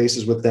all the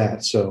bases with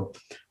that. So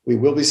we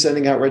will be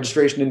sending out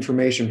registration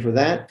information for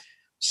that.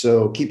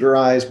 So keep your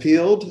eyes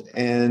peeled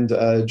and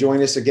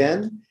join us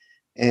again.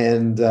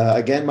 And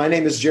again, my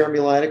name is Jeremy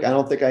Laddick. I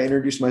don't think I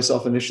introduced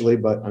myself initially,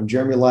 but I'm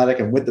Jeremy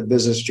Laddick. I'm with the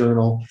Business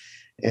Journal.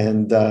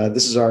 And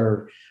this is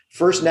our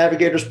first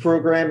Navigators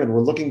program, and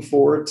we're looking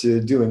forward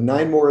to doing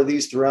 9 more of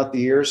these throughout the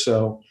year.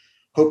 So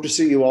hope to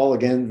see you all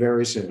again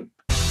very soon.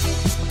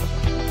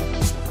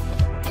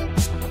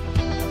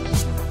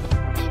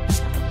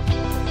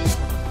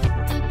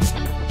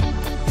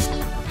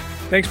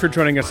 Thanks for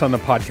joining us on the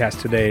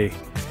podcast today,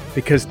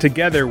 because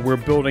together we're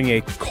building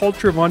a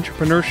culture of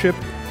entrepreneurship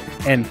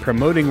and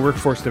promoting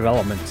workforce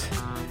development.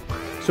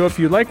 So if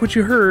you like what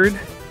you heard,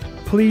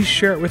 please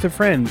share it with a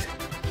friend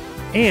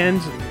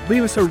and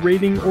leave us a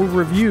rating or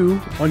review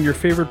on your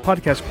favorite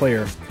podcast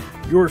player.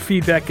 Your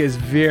feedback is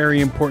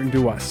very important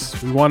to us.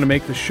 We want to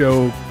make the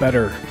show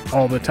better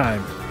all the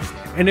time.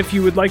 And if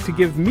you would like to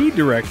give me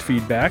direct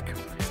feedback,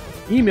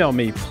 email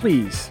me,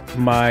 please.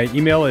 My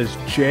email is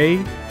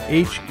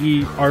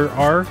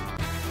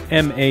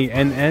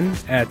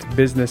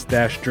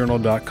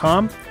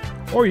jerrmann@business-journal.com,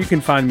 or you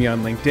can find me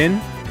on LinkedIn.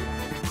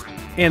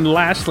 And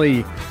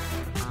lastly,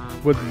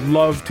 would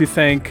love to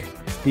thank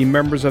the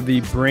members of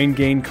the Brain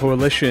Gain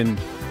Coalition.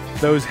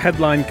 Those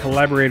headline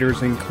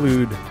collaborators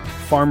include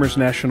Farmers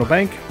National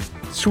Bank,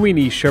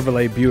 Sweeney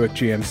Chevrolet Buick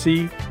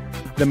GMC,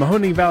 the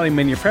Mahoning Valley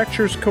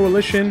Manufacturers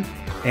Coalition,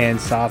 and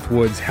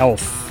Southwoods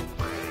Health.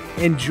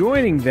 And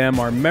joining them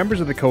are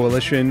members of the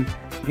coalition,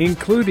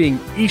 including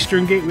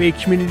Eastern Gateway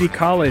Community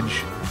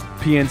College,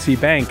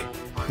 PNC Bank,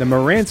 the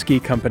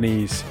Moransky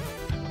Companies,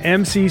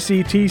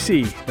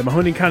 MCCTC, the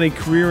Mahoning County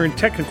Career and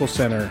Technical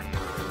Center,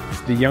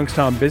 the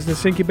Youngstown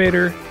Business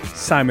Incubator,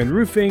 Simon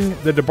Roofing,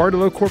 the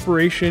DeBartolo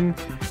Corporation,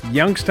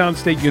 Youngstown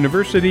State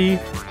University,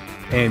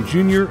 and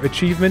Junior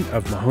Achievement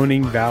of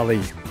Mahoning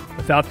Valley.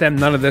 Without them,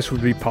 none of this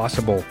would be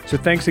possible. So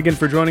thanks again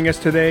for joining us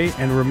today.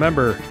 And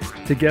remember,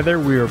 together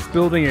we are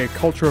building a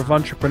culture of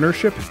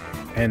entrepreneurship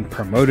and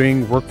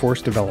promoting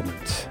workforce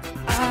development.